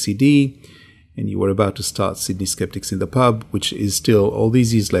Skeptic CD, and you were about to start Sydney Skeptics in the Pub, which is still, all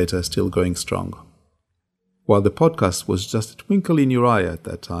these years later, still going strong. While the podcast was just a twinkle in your eye at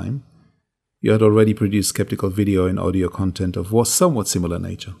that time, you had already produced skeptical video and audio content of somewhat similar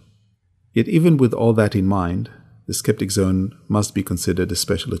nature. Yet even with all that in mind, the Skeptic Zone must be considered a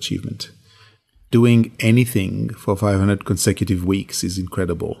special achievement. Doing anything for 500 consecutive weeks is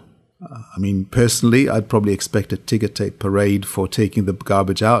incredible. Personally, I'd probably expect a ticker tape parade for taking the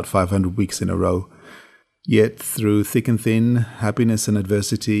garbage out 500 weeks in a row. Yet, through thick and thin, happiness and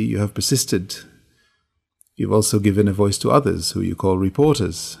adversity, you have persisted. You've also given a voice to others, who you call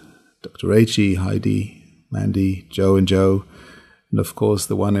reporters. Dr. H.E., Heidi, Mandy, Joe and Joe, and of course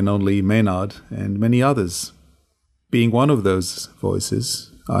the one and only Maynard, and many others. Being one of those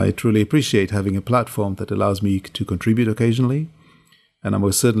voices, I truly appreciate having a platform that allows me to contribute occasionally, and I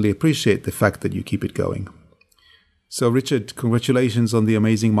most certainly appreciate the fact that you keep it going. So, Richard, congratulations on the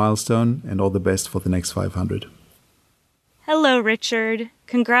amazing milestone, and all the best for the next 500. Hello, Richard.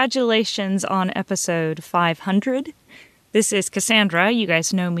 Congratulations on episode 500. This is Cassandra. You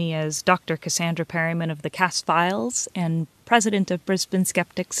guys know me as Dr. Cassandra Perryman of the Cast Files and president of Brisbane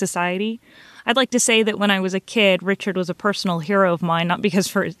Skeptics Society. I'd like to say that when I was a kid, Richard was a personal hero of mine, not because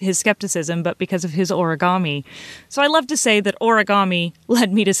for his skepticism, but because of his origami. So I love to say that origami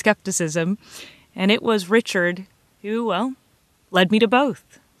led me to skepticism, and it was Richard who, led me to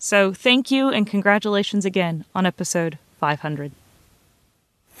both. So thank you and congratulations again on episode 500.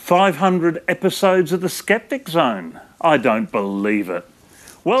 500 episodes of the Skeptic Zone. I don't believe it.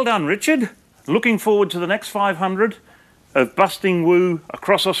 Well done, Richard. Looking forward to the next 500 of busting woo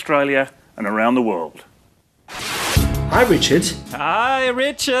across Australia and around the world. Hi, Richard. Hi,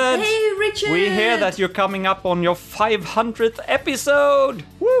 Richard. Hey, Richard. We hear that you're coming up on your 500th episode.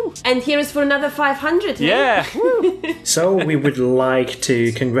 Woo! And here is for another 500. Yeah. Woo. So we would like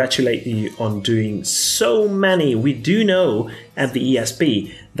to congratulate you on doing so many. We do know at the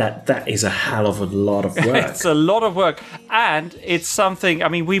ESP that is a hell of a lot of work. It's a lot of work. And it's something,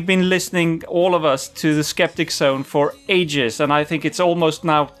 we've been listening, all of us, to the Skeptic Zone for ages. And I think it's almost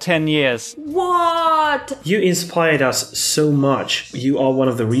now 10 years. What? You inspired us so much. You are one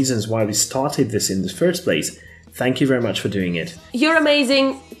of the reasons why we started this in the first place. Thank you very much for doing it. You're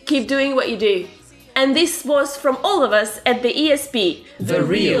amazing. Keep doing what you do. And this was from all of us at the ESP. The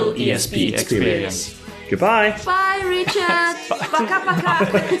real ESP experience. Goodbye. Bye, Richard. Paka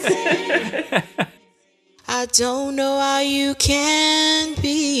paka. I don't know how you can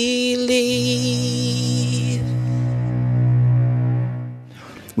believe.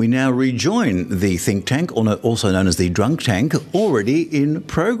 We now rejoin the think tank, also known as the drunk tank, already in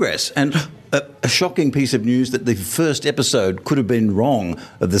progress. And a shocking piece of news that the first episode could have been wrong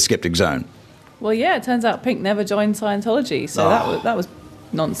of the Skeptic Zone. Well, yeah, it turns out Pink never joined Scientology, so that was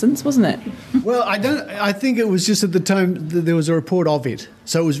nonsense, wasn't it? Well, I think it was just at the time there was a report of it,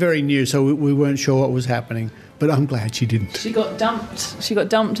 so it was very new, so we weren't sure what was happening. But I'm glad she didn't. She got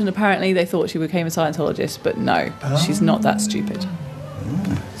dumped, and apparently they thought she became a Scientologist, but no, she's not that stupid.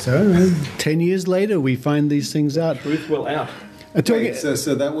 So, 10 years later, we find these things out. Truth will out. Wait,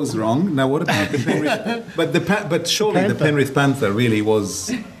 so that was wrong. Now, what about the Penrith? But surely the Penrith Panther really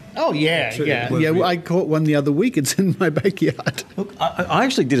was. Oh, yeah. I caught one the other week. It's in my backyard. Look, I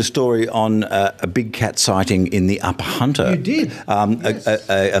actually did a story on a big cat sighting in the Upper Hunter. You did?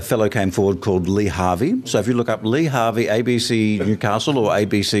 A fellow came forward called Lee Harvey. So if you look up Lee Harvey, ABC Newcastle or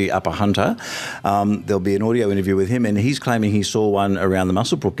ABC Upper Hunter, there'll be an audio interview with him, and he's claiming he saw one around the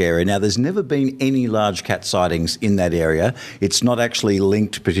Muswellbrook area. Now, there's never been any large cat sightings in that area. It's not actually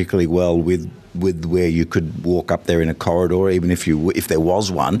linked particularly well with where you could walk up there in a corridor, even if there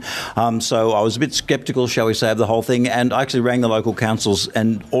was one. So I was a bit sceptical, shall we say, of the whole thing, and I actually rang the local councils,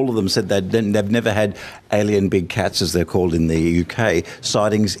 and all of them said they've never had alien big cats, as they're called in the UK,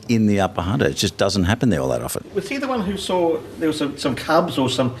 sightings in the Upper Hunter. It just doesn't happen there all that often. Was he the one who saw there was some cubs or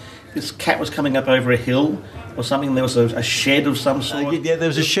this cat was coming up over a hill or something? There was a shed of some sort. Yeah, there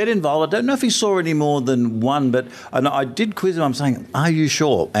was a shed involved. I don't know if he saw any more than one, but I did quiz him. I'm saying, are you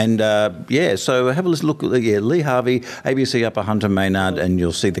sure? And so have a look at Lee Harvey, ABC Upper Hunter Maynard, and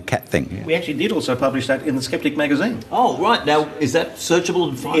you'll see the cat thing. Yeah. We actually did also publish that in the Skeptic magazine. Oh, right. Now, is that searchable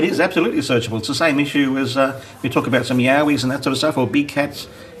and findable? It is absolutely searchable. It's the same issue as we talk about some yowies and that sort of stuff, or big cats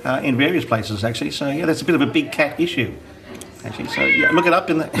in various places, actually. So, yeah, that's a bit of a big cat issue. Actually, so yeah, look it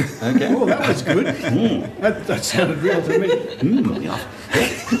up in the. Okay. Oh, that was good. That sounded real to me.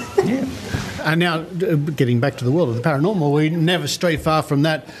 Yeah. And now, getting back to the world of the paranormal, we never stray far from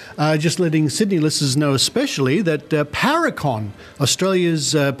that. Just letting Sydney listeners know especially that Paracon,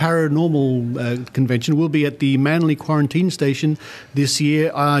 Australia's paranormal convention, will be at the Manly Quarantine Station this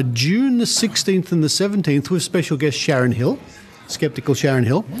year, June the 16th and the 17th, with special guest Sharon Hill. Skeptical Sharon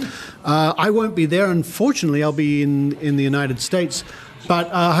Hill. I won't be there, unfortunately. I'll be in the United States. But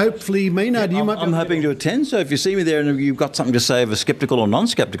hopefully, Maynard, you might be... I'm hoping to attend, so if you see me there and you've got something to say of a sceptical or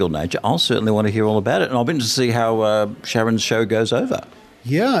non-sceptical nature, I'll certainly want to hear all about it. And I'll be interested to see how Sharon's show goes over.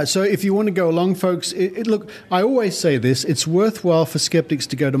 Yeah, so if you want to go along, folks, look, I always say this, it's worthwhile for skeptics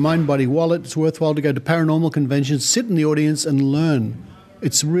to go to Mind, Body, Wallet. It's worthwhile to go to paranormal conventions, sit in the audience and learn.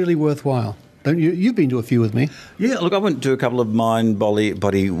 It's really worthwhile. Don't you? You've been to a few with me. Yeah, look, I went to a couple of Mind, Body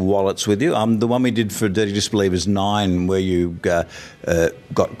Wallets with you. The one we did for Dirty Disbelievers 9, where you got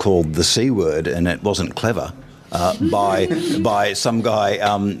called the C word, and it wasn't clever. By some guy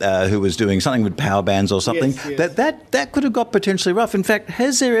who was doing something with power bands or something. Yes. That could have got potentially rough. In fact,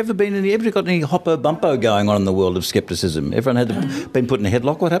 has there ever got any hoppo bumpo going on in the world of skepticism? Everyone been put in a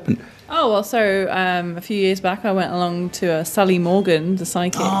headlock? What happened? Oh, well, so a few years back I went along to a Sully Morgan, the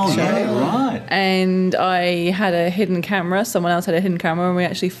psychic show. Yeah, right. And I had a hidden camera. Someone else had a hidden camera, and we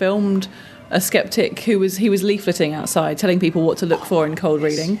actually filmed a skeptic who was leafleting outside, telling people what to look for in cold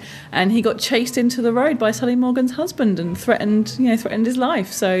reading, and he got chased into the road by Sully Morgan's husband and threatened his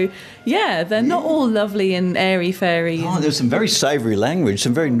life. So yeah, they're not all lovely and airy fairy. Oh, there's some very savoury language,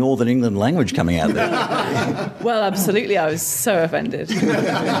 some very Northern England language coming out there. Well, absolutely, I was so offended.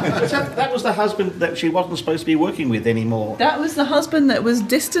 That was the husband that she wasn't supposed to be working with anymore. That was the husband that was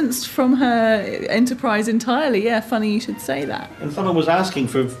distanced from her enterprise entirely. Yeah, funny you should say that. And someone was asking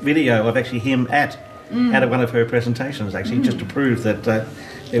for a video of actually him at one of her presentations, actually, just to prove that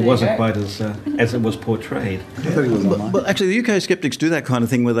it wasn't quite as it was portrayed. But actually, the UK skeptics do that kind of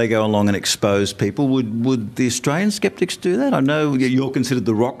thing where they go along and expose people. Would the Australian skeptics do that? I know you're considered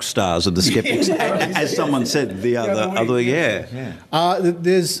the rock stars of the skeptics, as someone said the other yeah.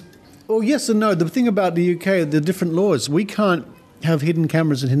 There's, well, yes and no. The thing about the UK, the different laws, we can't have hidden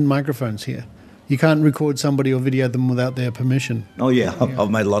cameras and hidden microphones here. You can't record somebody or video them without their permission. Oh, yeah. I've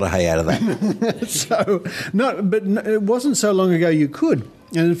made a lot of hay out of that. It wasn't so long ago you could.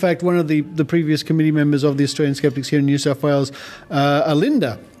 And in fact, one of the previous committee members of the Australian Skeptics here in New South Wales,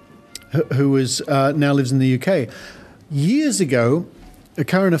 Alinda, who now lives in the UK, years ago, A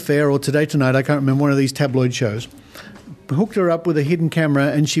Current Affair or Today Tonight, I can't remember, one of these tabloid shows, hooked her up with a hidden camera,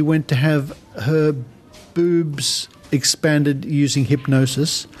 and she went to have her boobs expanded using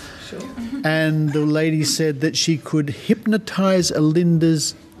hypnosis. Sure. And the lady said that she could hypnotize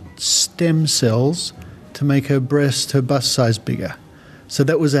Alinda's stem cells to make her bust size bigger. So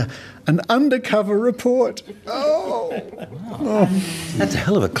that was an undercover report. Oh. Wow. That's a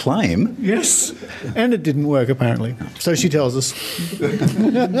hell of a claim. Yes. And it didn't work, apparently. So she tells us.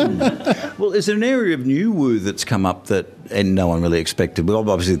 Well, is there an area of new woo that's come up that and no one really expected? We're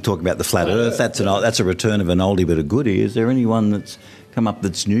obviously talking about the flat Earth. That's a return of an oldie but a goodie. Is there anyone that's come up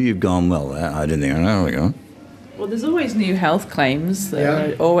that's new? You've gone, well, I didn't think I know. We go. Well, there's always new health claims that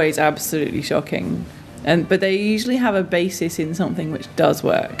are always absolutely shocking. But they usually have a basis in something which does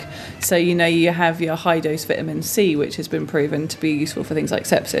work. So, you have your high-dose vitamin C, which has been proven to be useful for things like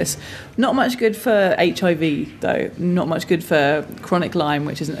sepsis. Not much good for HIV, though. Not much good for chronic Lyme,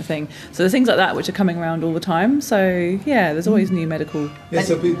 which isn't a thing. So there's things like that which are coming around all the time. So, yeah, there's always new medical... Yeah,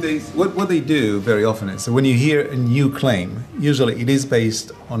 so what they do very often is, so when you hear a new claim, usually it is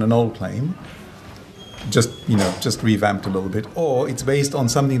based on an old claim, just revamped a little bit, or it's based on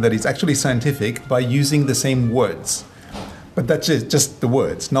something that is actually scientific by using the same words. But that's just the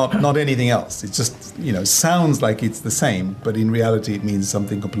words, not anything else. It just, sounds like it's the same, but in reality it means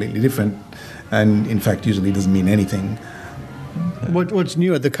something completely different, and in fact usually doesn't mean anything. What's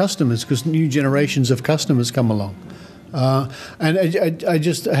new are the customers, because new generations of customers come along. And I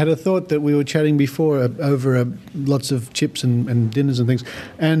just had a thought that we were chatting before over lots of chips and dinners and things,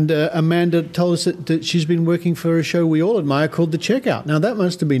 and Amanda told us that she's been working for a show we all admire called The Checkout. Now that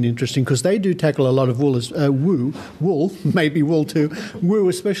must have been interesting, because they do tackle a lot of wool, maybe wool too, woo,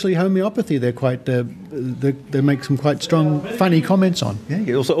 especially homeopathy. They're quite they make some quite strong, funny comments on. Yeah,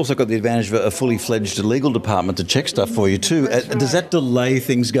 you also got the advantage of a fully fledged legal department to check stuff for you too. Right. Does that delay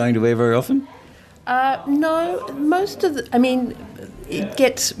things going to air very often? No, most of it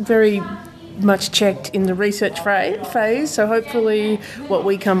gets very much checked in the research phase, so hopefully what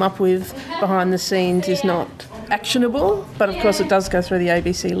we come up with behind the scenes is not actionable, but of course it does go through the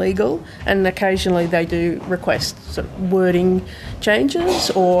ABC legal, and occasionally they do request sort of wording changes,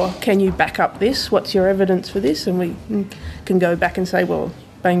 or can you back up this, what's your evidence for this, and we can go back and say, well,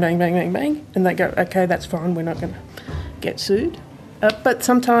 bang, bang, bang, bang, bang, and they go, okay, that's fine, we're not going to get sued. But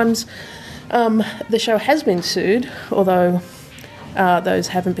sometimes the show has been sued, although those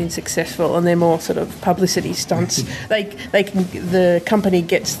haven't been successful, and they're more sort of publicity stunts. The company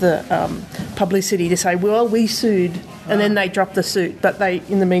gets the publicity to say, well, we sued, and then they drop the suit. But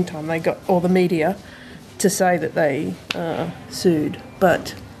in the meantime, they got all the media to say that they sued.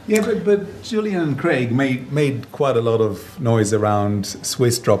 But Julian and Craig made quite a lot of noise around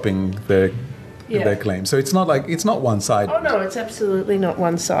Swiss dropping their claim. So it's not one-sided. Oh no, it's absolutely not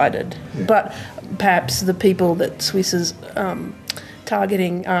one-sided. Yeah. But perhaps the people that Swiss is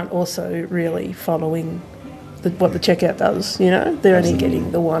targeting aren't also really following what the checkout does. They're only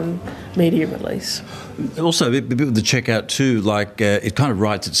getting the one media release. Also, a bit with the checkout too, it kind of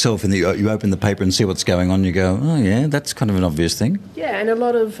writes itself in that you open the paper and see what's going on. You go, oh yeah, that's kind of an obvious thing. Yeah, and a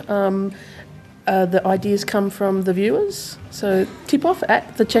lot of the ideas come from the viewers. So tip off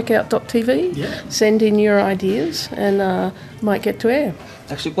at thecheckout.tv. Yeah. Send in your ideas and might get to air.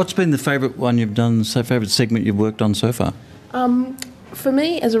 Actually, what's been the favourite one you've done, favourite segment you've worked on so far? For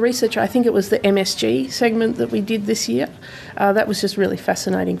me, as a researcher, I think it was the MSG segment that we did this year. That was just really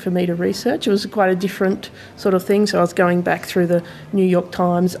fascinating for me to research. It was quite a different sort of thing. So I was going back through the New York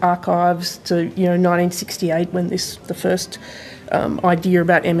Times archives to 1968 when the first idea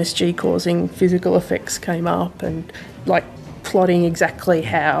about MSG causing physical effects came up, and plotting exactly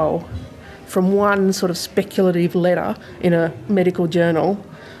how, from one sort of speculative letter in a medical journal,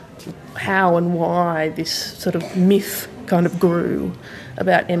 how and why this sort of myth kind of grew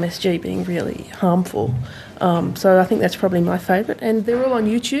about MSG being really harmful. So I think that's probably my favourite, and they're all on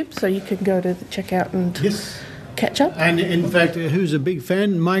YouTube, so you can go to the checkout and catch up. And in fact, who's a big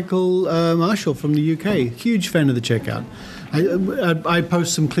fan? Michael Marshall from the UK, huge fan of the checkout. I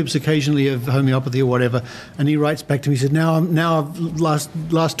post some clips occasionally of homeopathy or whatever, and he writes back to me. He said, "Now I've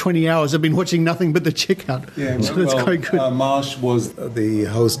last 20 hours I've been watching nothing but the checkout." Yeah, so that's quite good. Marsh was the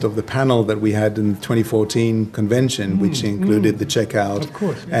host of the panel that we had in the 2014 convention, which included the checkout, of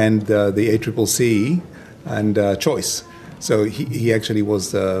course, and the ACCC and Choice. So he actually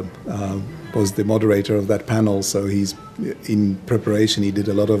was the moderator of that panel. So he's in preparation. He did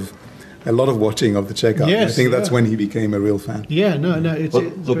a lot of watching of the checkout. Yes, I think that's when he became a real fan. Yeah, no.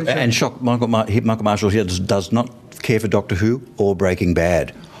 Look, and shock, Michael Marshall here does not care for Doctor Who or Breaking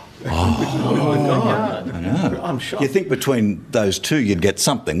Bad. Oh, my God. I know. I'm shocked. You think between those two you'd get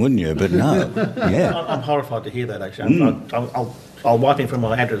something, wouldn't you? But no. Yeah. I'm horrified to hear that, actually. I'll wipe him from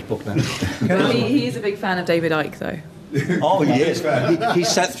my address book now. He is a big fan of David Icke, though. Oh, yes. He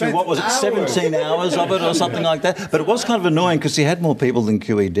sat through, 17 hours of it or something like that? But it was kind of annoying because he had more people than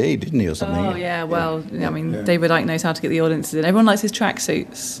QED, didn't he, or something? Oh, yeah, well, David Icke knows how to get the audiences in. Everyone likes his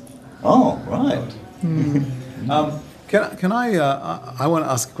tracksuits. Oh, right. Can I want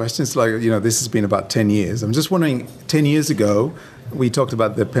to ask questions? Like, this has been about 10 years. I'm just wondering, 10 years ago, we talked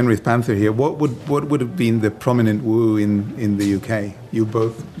about the Penrith Panther here. What would have been the prominent woo in the UK? You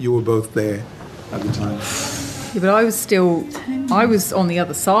were both there at the time. Yeah, but I was on the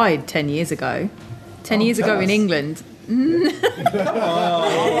other side 10 years ago. 10 years ago in England.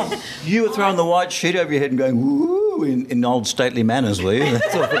 You were throwing the white sheet over your head and going, woo, in old stately manners, were you?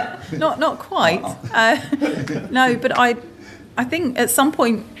 Not quite. No, but I think at some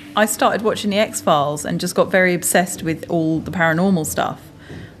point I started watching the X-Files and just got very obsessed with all the paranormal stuff.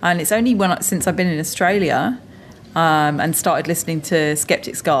 And it's only since I've been in Australia and started listening to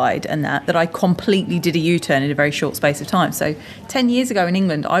Skeptic's Guide and that I completely did a U-turn in a very short space of time. So 10 years ago in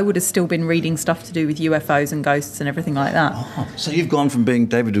England, I would have still been reading stuff to do with UFOs and ghosts and everything like that. Oh, so you've gone from being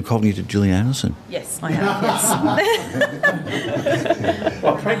David Duchovny to Gillian Anderson? Yes, I have, yes.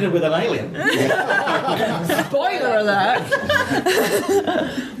 Well, pregnant with an alien. Spoiler alert!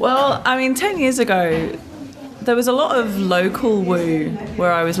 Well, 10 years ago, there was a lot of local woo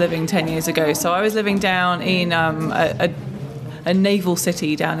where I was living 10 years ago. So I was living down in a naval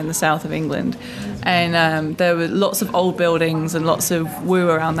city down in the south of England. And there were lots of old buildings and lots of woo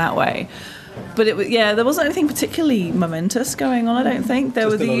around that way. But there wasn't anything particularly momentous going on, I don't think. There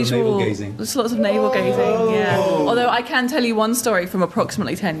was the usual... Just lots of navel gazing, yeah. Although I can tell you one story from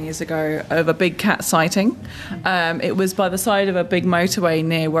approximately 10 years ago of a big cat sighting. It was by the side of a big motorway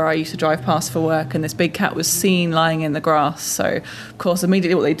near where I used to drive past for work, and this big cat was seen lying in the grass. So, of course,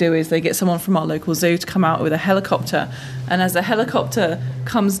 immediately what they do is they get someone from our local zoo to come out with a helicopter. And as the helicopter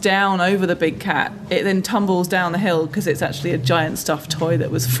comes down over the big cat, it then tumbles down the hill because it's actually a giant stuffed toy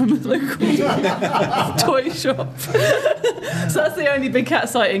that was from a local toy shop. So that's the only big cat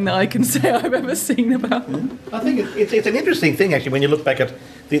sighting that I can say I've ever seen about. I think it's an interesting thing, actually, when you look back at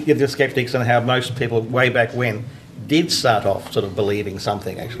the skeptics and how most people way back when did start off sort of believing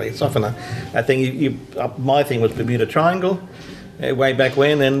something, actually. It's often a thing. My thing was Bermuda Triangle. Way back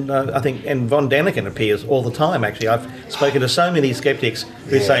when, and I think Von Daniken appears all the time, actually. I've spoken to so many skeptics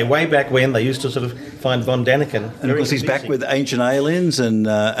who say way back when they used to sort of find Von Daniken. And of course he's back with Ancient Aliens and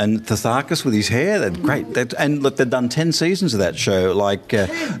Thetharkus with his hair. They're great. And look, they've done 10 seasons of that show. Something like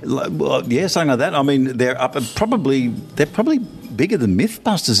that. I mean, they're probably bigger than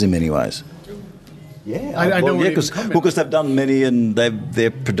Mythbusters in many ways. Yeah, because they've done many, and their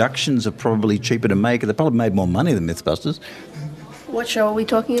productions are probably cheaper to make. They've probably made more money than Mythbusters. What show are we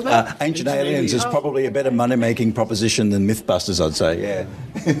talking about? Ancient Aliens is probably a better money-making proposition than Mythbusters, I'd say, yeah.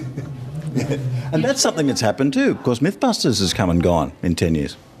 And that's something that's happened too. Of course, Mythbusters has come and gone in 10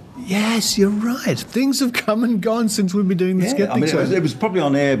 years. Yes, you're right. Things have come and gone since we've been doing the Skeptic Zone. It was probably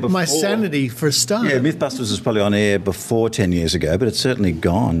on air before. My sanity, for a start. Yeah, Mythbusters was probably on air before 10 years ago, but it's certainly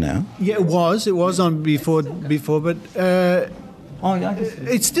gone now. Yeah, it was. It was on before, but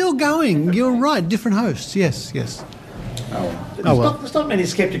it's still going. You're right. Different hosts. Yes. There's not many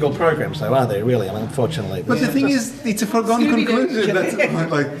skeptical programs, though, are there, really, unfortunately? But the thing is, it's a foregone conclusion.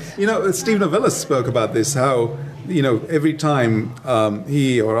 That's Steve Novellis spoke about this, how, every time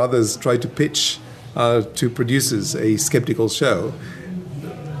he or others try to pitch to producers a skeptical show,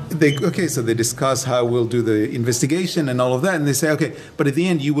 they discuss how we'll do the investigation and all of that, and they say, okay, but at the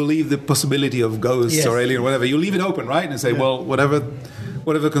end you will leave the possibility of ghosts or alien or whatever. You leave it open, right? And say, well,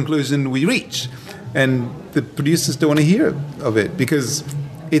 whatever conclusion we reach. And the producers don't want to hear of it because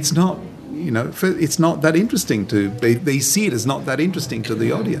it's not, it's not that interesting they see it as not that interesting to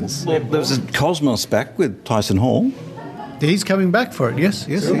the audience. Well, there was a Cosmos back with Tyson Hall. He's coming back for it, yes.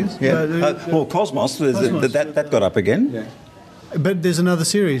 He is. Yeah. Cosmos, that got up again. Yeah. But there's another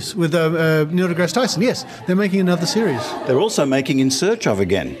series with Neil deGrasse Tyson, yes. They're making another series. They're also making In Search of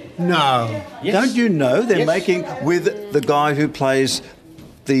again. No. Yes. Don't you know they're making with the guy who plays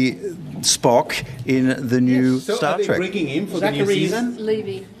the Spock in the new Star Trek. Are they bringing him for the new season?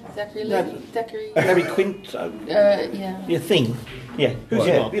 Zachary Levy. Barry Quint. Yeah. Your thing. Yeah. Who's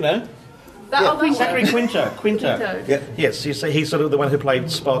Bob, Zachary Quinto. Yeah. Yes, you see, he's sort of the one who played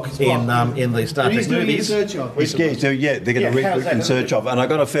Spock in the Star Trek movies. In Search Of. They're going to reboot In Search Of, and I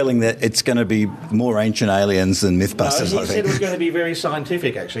got a feeling that it's going to be more Ancient Aliens than Mythbusters. He said it was going to be very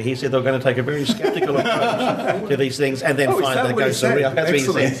scientific. Actually, he said they were going to take a very sceptical approach to these things, and then find that it goes to real. That's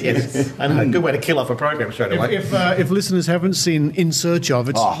what he said. Yes, I know. Good way to kill off a program straight away. If listeners haven't seen In Search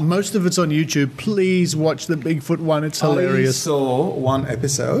Of, most of it's on YouTube. Please watch the Bigfoot one. It's hilarious. I saw one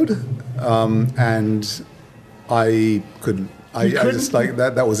episode, and I couldn't. I just like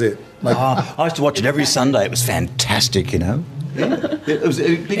that. That was it. Like, I used to watch it every Sunday. It was fantastic, you know. Yeah. Was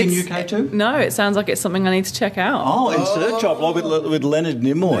it big in UK too? No, it sounds like it's something I need to check out. Oh, In Search Of, with Leonard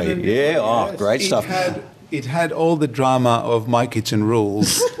Nimoy. Yeah, great stuff. It had all the drama of My Kitchen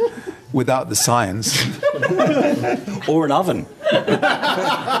Rules without the science. Or an oven.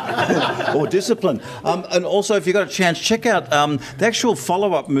 Or discipline. And also, if you've got a chance, check out the actual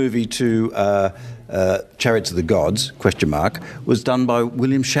follow-up movie to Chariots of the Gods, was done by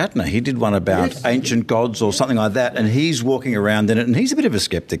William Shatner. He did one about ancient gods or something like that, and he's walking around in it, and he's a bit of a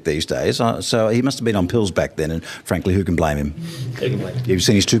skeptic these days, so he must have been on pills back then, and frankly, who can blame him? Who can blame him? You've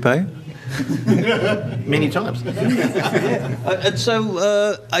seen his toupee? Many times. And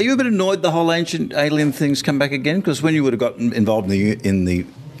so, are you a bit annoyed the whole ancient alien thing's come back again? Because when you would have gotten involved in the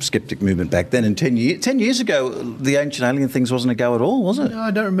skeptic movement back then, and 10 years ago, the ancient alien things wasn't a go at all, was it? No,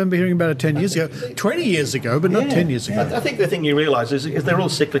 I don't remember hearing about it 10 years ago. 20 years ago, but not 10 years ago. I think the thing you realise is they're all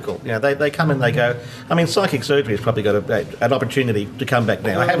cyclical. You know, they come and they go. I mean, psychic surgery has probably got an opportunity to come back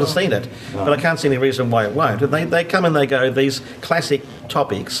now. I haven't seen it, but I can't see any reason why it won't. And they come and they go. These classic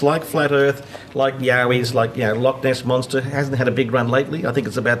topics like flat Earth, like Yowies, like Loch Ness Monster hasn't had a big run lately. I think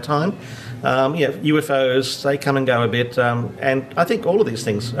it's about time. UFOs, they come and go a bit, and I think all of these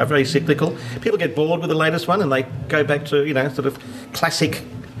things are very cyclical. People get bored with the latest one and they go back to, sort of classic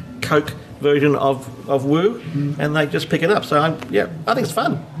Coke version of woo, and they just pick it up. So, I think it's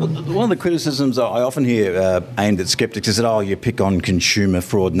fun. Well, one of the criticisms I often hear aimed at skeptics is that, you pick on consumer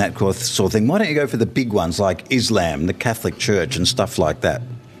fraud and that sort of thing. Why don't you go for the big ones like Islam, the Catholic Church and stuff like that?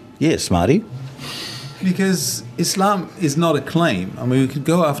 Yes, Marty? Because Islam is not a claim. I mean, we could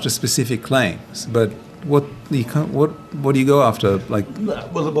go after specific claims, but what do you go after? Like,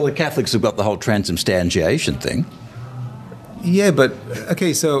 well, the Catholics have got the whole transubstantiation thing. Yeah, but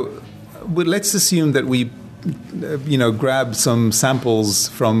okay. So, let's assume that we, grab some samples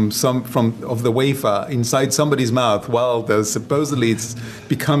from of the wafer inside somebody's mouth while supposedly it's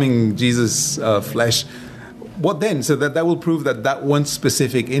becoming Jesus' flesh. What then? So that will prove that one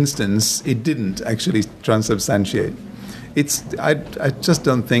specific instance, it didn't actually transubstantiate. I just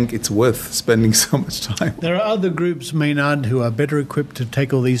don't think it's worth spending so much time. There are other groups, Maynard, who are better equipped to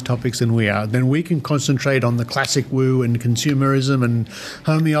tackle these topics than we are. Then we can concentrate on the classic woo and consumerism and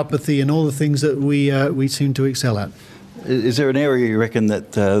homeopathy and all the things that we seem to excel at. Is there an area you reckon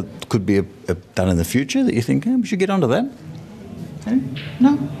that could be done in the future that you think we should get onto that?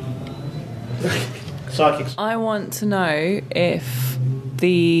 No. Psychics. I want to know if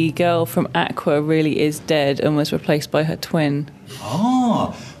the girl from Aqua really is dead and was replaced by her twin.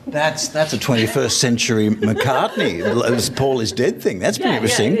 Oh, that's a 21st century McCartney, Paul is dead thing. That's pretty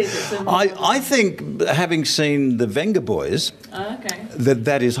interesting. I think, having seen the Venga Boys,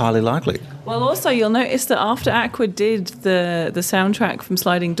 that is highly likely. Well, also, you'll notice that after Aqua did the soundtrack from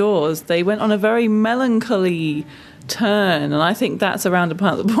Sliding Doors, they went on a very melancholy turn, and I think that's around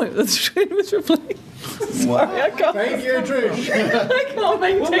about the point that the twin was replaced. Sorry, I can't. Thank you, Trish. I can't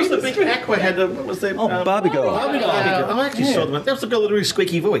maintain. What was the big Aqua had? What was that? Barbie Girl. Barbie Girl. I actually saw them. That was the girl with a really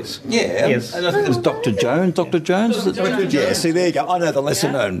squeaky voice. Yeah. Yes. And I think it was Dr. Jones. Dr. Jones? Yeah, see, there you go. I know the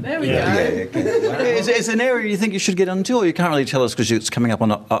lesser known. There we go. It's an area you think you should get into, or you can't really tell us because it's coming up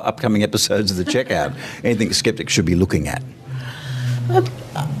on upcoming episodes of the Checkout? Anything skeptics should be looking at? No.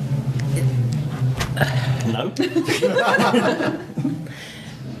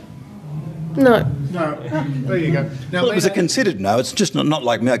 No. There you go. Now, Well, it was a considered no. It's just not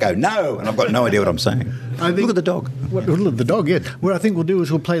like me. I go, no, and I've got no idea what I'm saying. Look at the dog. Look at the dog, yeah. What I think we'll do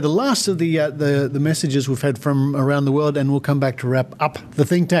is we'll play the last of the messages we've had from around the world, and we'll come back to wrap up the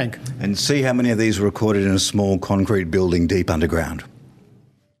think tank. And see how many of these were recorded in a small concrete building deep underground.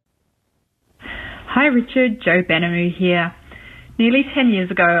 Hi Richard, Joe Benhamu here. Nearly 10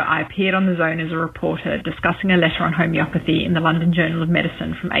 years ago, I appeared on The Zone as a reporter discussing a letter on homeopathy in the London Journal of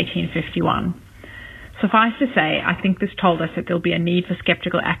Medicine from 1851. Suffice to say, I think this told us that there'll be a need for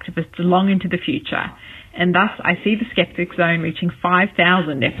skeptical activists long into the future, and thus I see the Skeptic Zone reaching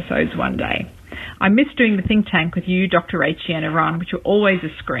 5,000 episodes one day. I miss doing the think tank with you, Dr. Rachie and Eran, which were always a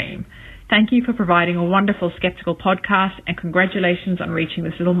scream. Thank you for providing a wonderful skeptical podcast, and congratulations on reaching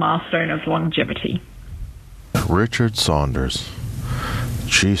this little milestone of longevity. Richard Saunders.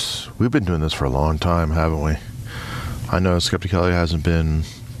 Jeez, we've been doing this for a long time, haven't we? I know Skepticality hasn't been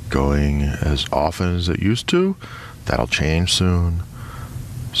going as often as it used to. That'll change soon.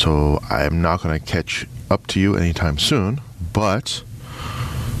 So I'm not going to catch up to you anytime soon, but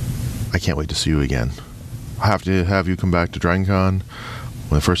I can't wait to see you again. I have to have you come back to DragonCon.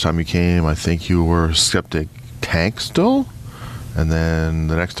 When the first time you came, I think you were Skeptic Tank still, and then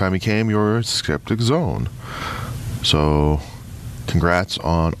the next time you came, you were Skeptic Zone. So, congrats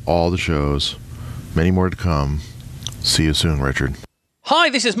on all the shows. Many more to come. See you soon, Richard. Hi,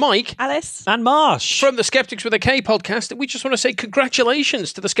 this is Mike. Alice. And Marsh. From the Skeptics with a K podcast. And we just want to say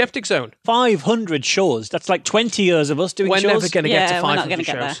congratulations to the Skeptic Zone. 500 shows. That's like 20 years of us doing shows. We're never going to get to 500 we're not gonna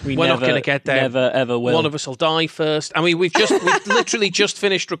shows. Get there. We're not going to get there. Never, ever will. One of us will die first. I mean, we've literally just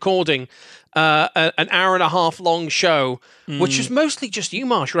finished recording an hour and a half long show, which is mostly just you,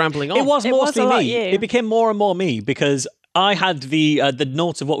 Marsh, rambling on. It was mostly me. You. It became more and more me because I had the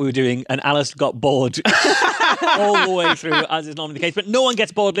notes of what we were doing, and Alice got bored all the way through, as is normally the case. But no one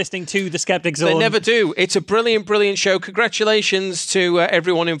gets bored listening to the Skeptic Zone. They never do. It's a brilliant, brilliant show. Congratulations to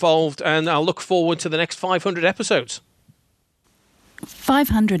everyone involved, and I'll look forward to the next 500 episodes.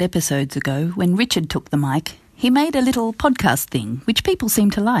 500 episodes ago, when Richard took the mic, he made a little podcast thing, which people seem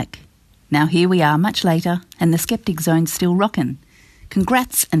to like. Now here we are much later, and the Skeptic Zone's still rockin'.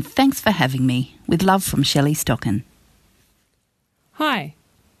 Congrats and thanks for having me. With love from Shelly, Stocken. Hi,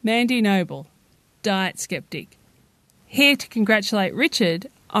 Mandy Noble, Diet Skeptic. Here to congratulate Richard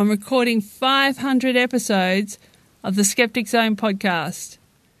on recording 500 episodes of the Skeptic Zone podcast.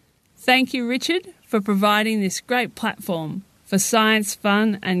 Thank you, Richard, for providing this great platform for science,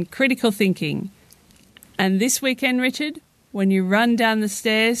 fun and critical thinking. And this weekend, Richard, when you run down the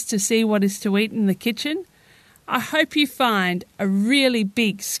stairs to see what is to eat in the kitchen, I hope you find a really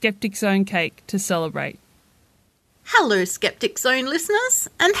big Skeptic Zone cake to celebrate. Hello, Skeptic Zone listeners,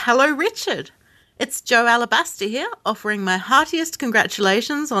 and hello, Richard. It's Jo Alabaster here, offering my heartiest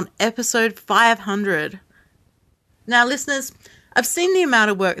congratulations on episode 500. Now, listeners, I've seen the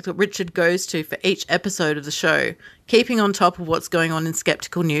amount of work that Richard goes to for each episode of the show, keeping on top of what's going on in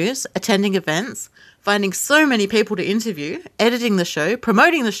skeptical news, attending events, finding so many people to interview, editing the show,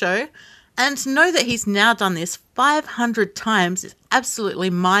 promoting the show, and to know that he's now done this 500 times is absolutely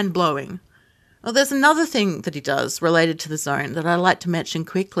mind-blowing. Well, there's another thing that he does related to the Zone that I'd like to mention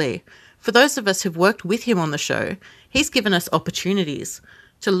quickly. For those of us who've worked with him on the show, he's given us opportunities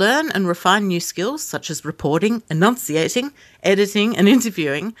to learn and refine new skills such as reporting, enunciating, editing and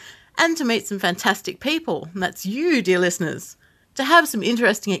interviewing, and to meet some fantastic people, and that's you, dear listeners, to have some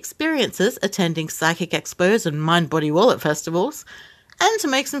interesting experiences attending psychic expos and mind-body-wallet festivals, and to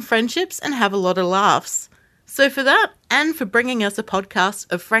make some friendships and have a lot of laughs. So for that, and for bringing us a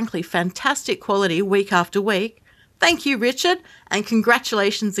podcast of frankly fantastic quality week after week, thank you, Richard, and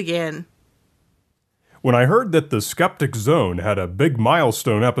congratulations again. When I heard that the Skeptic Zone had a big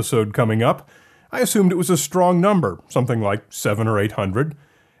milestone episode coming up, I assumed it was a strong number, something like 700 or 800,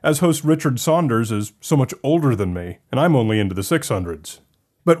 as host Richard Saunders is so much older than me, and I'm only into the 600s.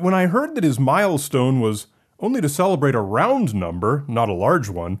 But when I heard that his milestone was only to celebrate a round number, not a large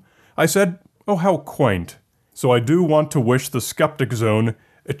one, I said, oh, how quaint. So I do want to wish the Skeptic Zone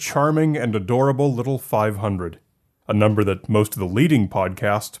a charming and adorable little 500, a number that most of the leading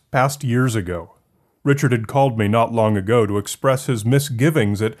podcasts passed years ago. Richard had called me not long ago to express his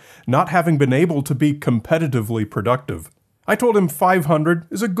misgivings at not having been able to be competitively productive. I told him 500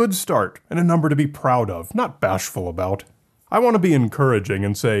 is a good start and a number to be proud of, not bashful about. I want to be encouraging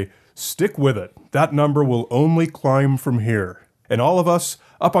and say, stick with it. That number will only climb from here. And all of us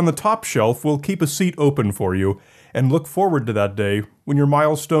up on the top shelf will keep a seat open for you and look forward to that day when your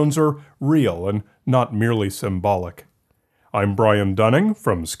milestones are real and not merely symbolic. I'm Brian Dunning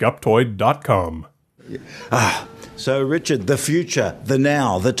from Skeptoid.com. So Richard, the future, the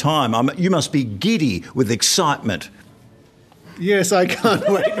now, the time. You must be giddy with excitement. Yes, I can't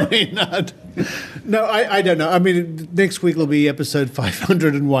wait, Maynard. No, I don't know. I mean, next week will be episode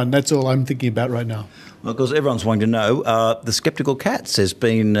 501. That's all I'm thinking about right now. Well, because everyone's wanting to know, the Skeptical Cats. There's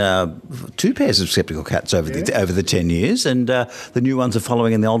been 2 pairs of Skeptical Cats over the 10 years, and the new ones are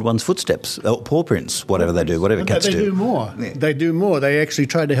following in the old ones' footsteps, paw prints, whatever they do, whatever cats do. They do more. Yeah. They do more. They actually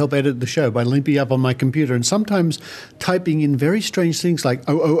try to help edit the show by linking up on my computer and sometimes typing in very strange things like,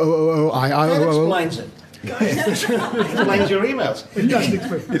 I. That explains it. explains your emails. It does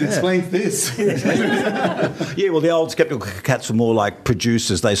explain. It explains this. Yeah, well, the old Skeptical Cats were more like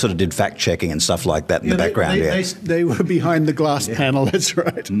producers. They sort of did fact-checking and stuff like that in the background. They were behind the glass panel, that's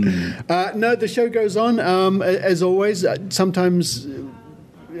right. No, the show goes on. As always, sometimes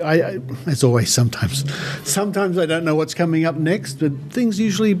I don't know what's coming up next, but things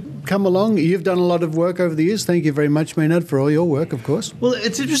usually come along. You've done a lot of work over the years. Thank you very much, Maynard, for all your work, of course. Well,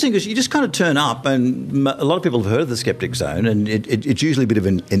 it's interesting because you just kind of turn up, and a lot of people have heard of the Skeptic Zone, and it's usually a bit of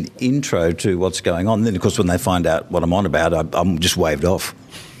an intro to what's going on. Then, of course, when they find out what I'm on about, I'm just waved off.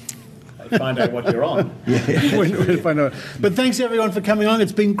 Find out what you're on. But thanks everyone for coming on.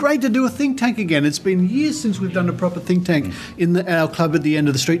 It's been great to do a think tank again. It's been years since we've done a proper think tank in our club at the end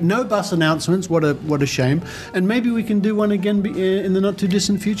of the street. No bus announcements. What a shame. And maybe we can do one again in the not too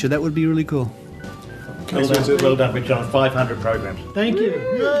distant future. That would be really cool. Well done, Richard, on 500 programs. Thank you.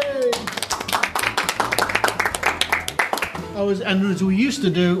 Yay. And as we used to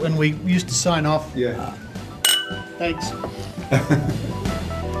do, and we used to sign off. Yeah. Thanks.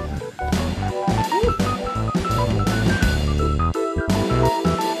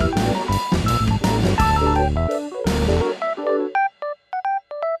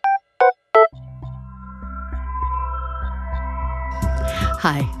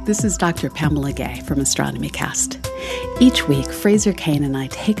 Hi, this is Dr. Pamela Gay from Astronomy Cast. Each week, Fraser Kane and I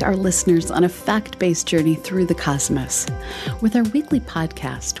take our listeners on a fact-based journey through the cosmos. With our weekly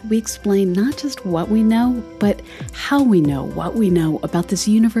podcast, we explain not just what we know, but how we know what we know about this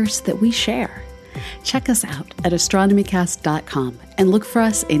universe that we share. Check us out at astronomycast.com and look for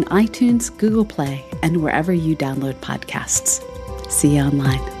us in iTunes, Google Play, and wherever you download podcasts. See you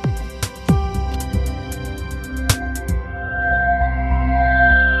online.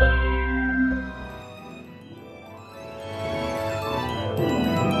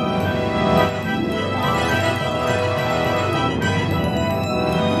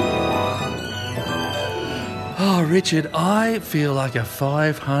 Richard, I feel like a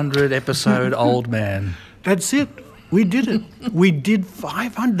 500 episode old man. That's it. We did it. We did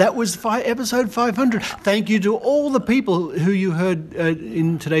 500. That was episode 500. Thank you to all the people who you heard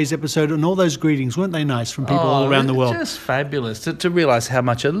in today's episode, and all those greetings. Weren't they nice from people all around the world? Just fabulous to realise how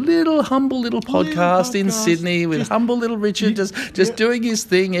much a humble little podcast in Sydney with humble little Richard just doing his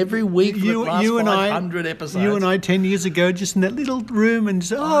thing every week for the last 500 episodes. You and I 10 years ago, just in that little room, and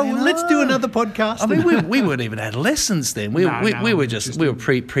just, let's do another podcast. I mean, we weren't even adolescents then. We were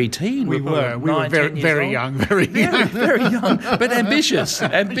pre-teen. We were very young. Very young, but ambitious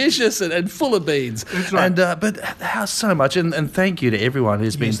and full of beans. That's right. And but how so much, and thank you to everyone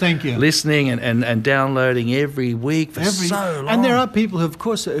who's been listening and downloading every week for so long. And there are people who, of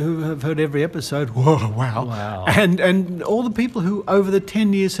course, who have heard every episode. Whoa, wow. And all the people who over the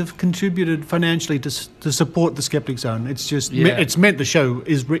 10 years have contributed financially to support the Skeptic Zone. It's just it's meant the show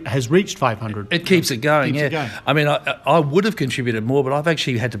has reached 500. It keeps it going. I mean, I would have contributed more, but I've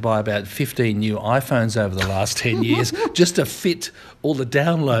actually had to buy about 15 new iPhones over the last 10 years just to fit all the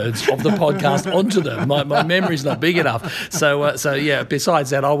downloads of the podcast onto them. My memory's not big enough. So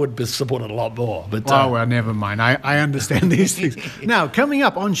besides that, I would have supported a lot more. But well, never mind. I understand these things. Now, coming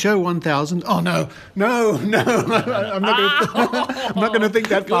up on show 1000. Oh, no. I'm not going to think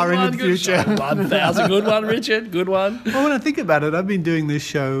that far into the future. 1000. Good one, Richard. Good one. Well, when I think about it, I've been doing this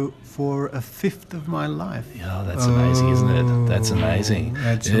show for a fifth of my life. Oh, that's amazing, isn't it? That's amazing.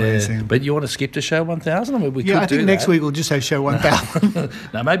 That's amazing. But you want to skip to show 1000? I mean, we could do that. I think next week we'll just say show 1000.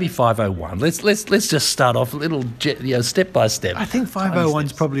 No, maybe 501. Let's just start off a little, step by step. I think 501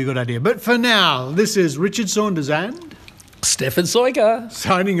 is probably a good idea. But for now, this is Richard Saunders and Stefan Sojka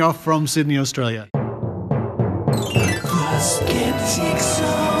signing off from Sydney, Australia. The Skeptic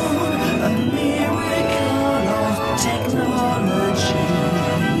Zone, a miracle of technology.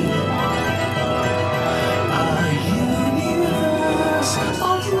 A universe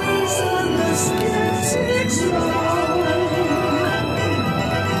of reason, the Skeptic Zone.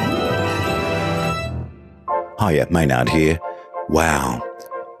 Hiya, Maynard here. Wow,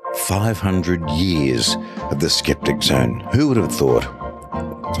 500 years of the Skeptic Zone. Who would have thought?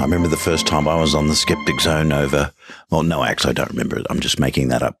 I remember the first time I was on the Skeptic Zone actually I don't remember it. I'm just making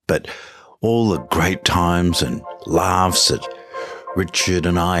that up. But all the great times and laughs that Richard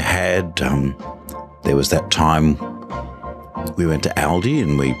and I had. There was that time we went to Aldi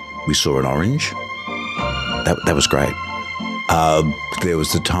and we saw an orange. That was great. There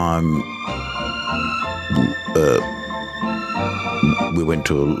was the time we went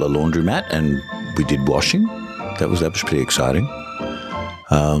to a laundromat and we did washing. That was pretty exciting.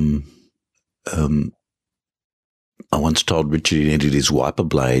 I once told Richard he needed his wiper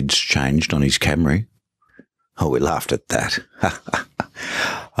blades changed on his Camry. Oh, we laughed at that.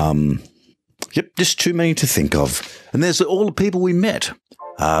 Yep, just too many to think of. And there's all the people we met,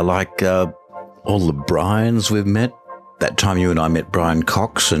 like all the Brians we've met. That time you and I met Brian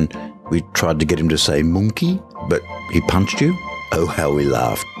Cox and we tried to get him to say monkey, but he punched you. Oh, how we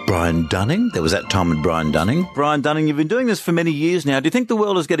laughed. Brian Dunning. There was that time with Brian Dunning. Brian Dunning, you've been doing this for many years now. Do you think the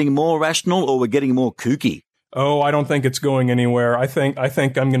world is getting more rational or we're getting more kooky? Oh, I don't think it's going anywhere. I think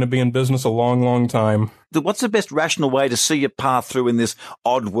I'm going to be in business a long, long time. What's the best rational way to see your path through in this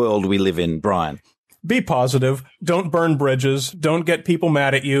odd world we live in, Brian? Be positive. Don't burn bridges. Don't get people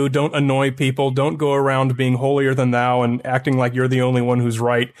mad at you. Don't annoy people. Don't go around being holier than thou and acting like you're the only one who's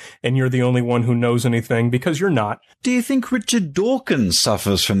right and you're the only one who knows anything, because you're not. Do you think Richard Dawkins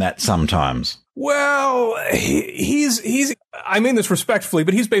suffers from that sometimes? Well, he's I mean this respectfully,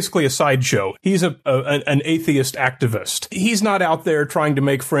 but he's basically a sideshow. He's an atheist activist. He's not out there trying to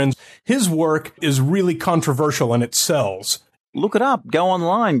make friends. His work is really controversial and it sells. Look it up. Go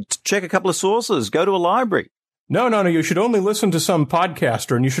online. Check a couple of sources. Go to a library. No. You should only listen to some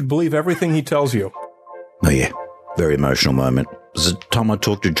podcaster and you should believe everything he tells you. Oh, yeah. Very emotional moment. Was the time I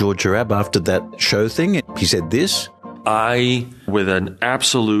talked to George Hrab after that show thing? He said this. I, with an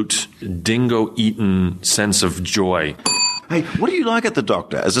absolute dingo-eaten sense of joy. Hey, what do you like at the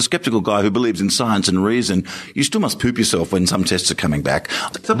doctor? As a skeptical guy who believes in science and reason, you still must poop yourself when some tests are coming back.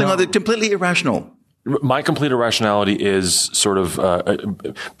 Something like that, completely irrational. My complete irrationality is sort of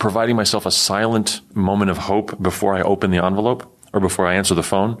providing myself a silent moment of hope before I open the envelope or before I answer the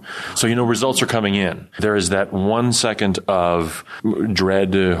phone. So, results are coming in. There is that 1 second of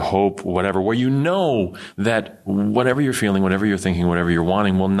dread, hope, whatever, where you know that whatever you're feeling, whatever you're thinking, whatever you're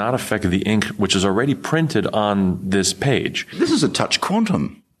wanting will not affect the ink, which is already printed on this page. This is a touch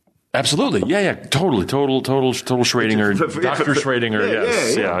quantum. Absolutely. Yeah. Totally. Total Schrödinger. Dr. Schrödinger.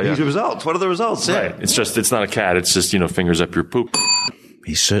 Yes. Yeah. His results. What are the results? Yeah. Right. It's not a cat. It's just, fingers up your poop.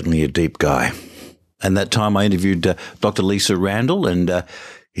 He's certainly a deep guy. And that time I interviewed Dr. Lisa Randall and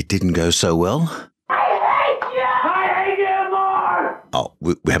it didn't go so well. I hate you more! Oh,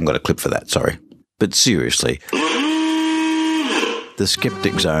 we haven't got a clip for that. Sorry. But seriously, the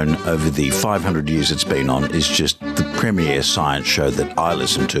Skeptic Zone over the 500 years it's been on is just the premier science show that I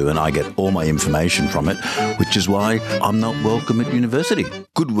listen to and I get all my information from it, which is why I'm not welcome at university.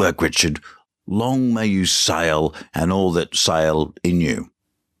 Good work, Richard. Long may you sail and all that sail in you.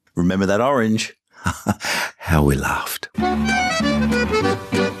 Remember that orange? How we laughed.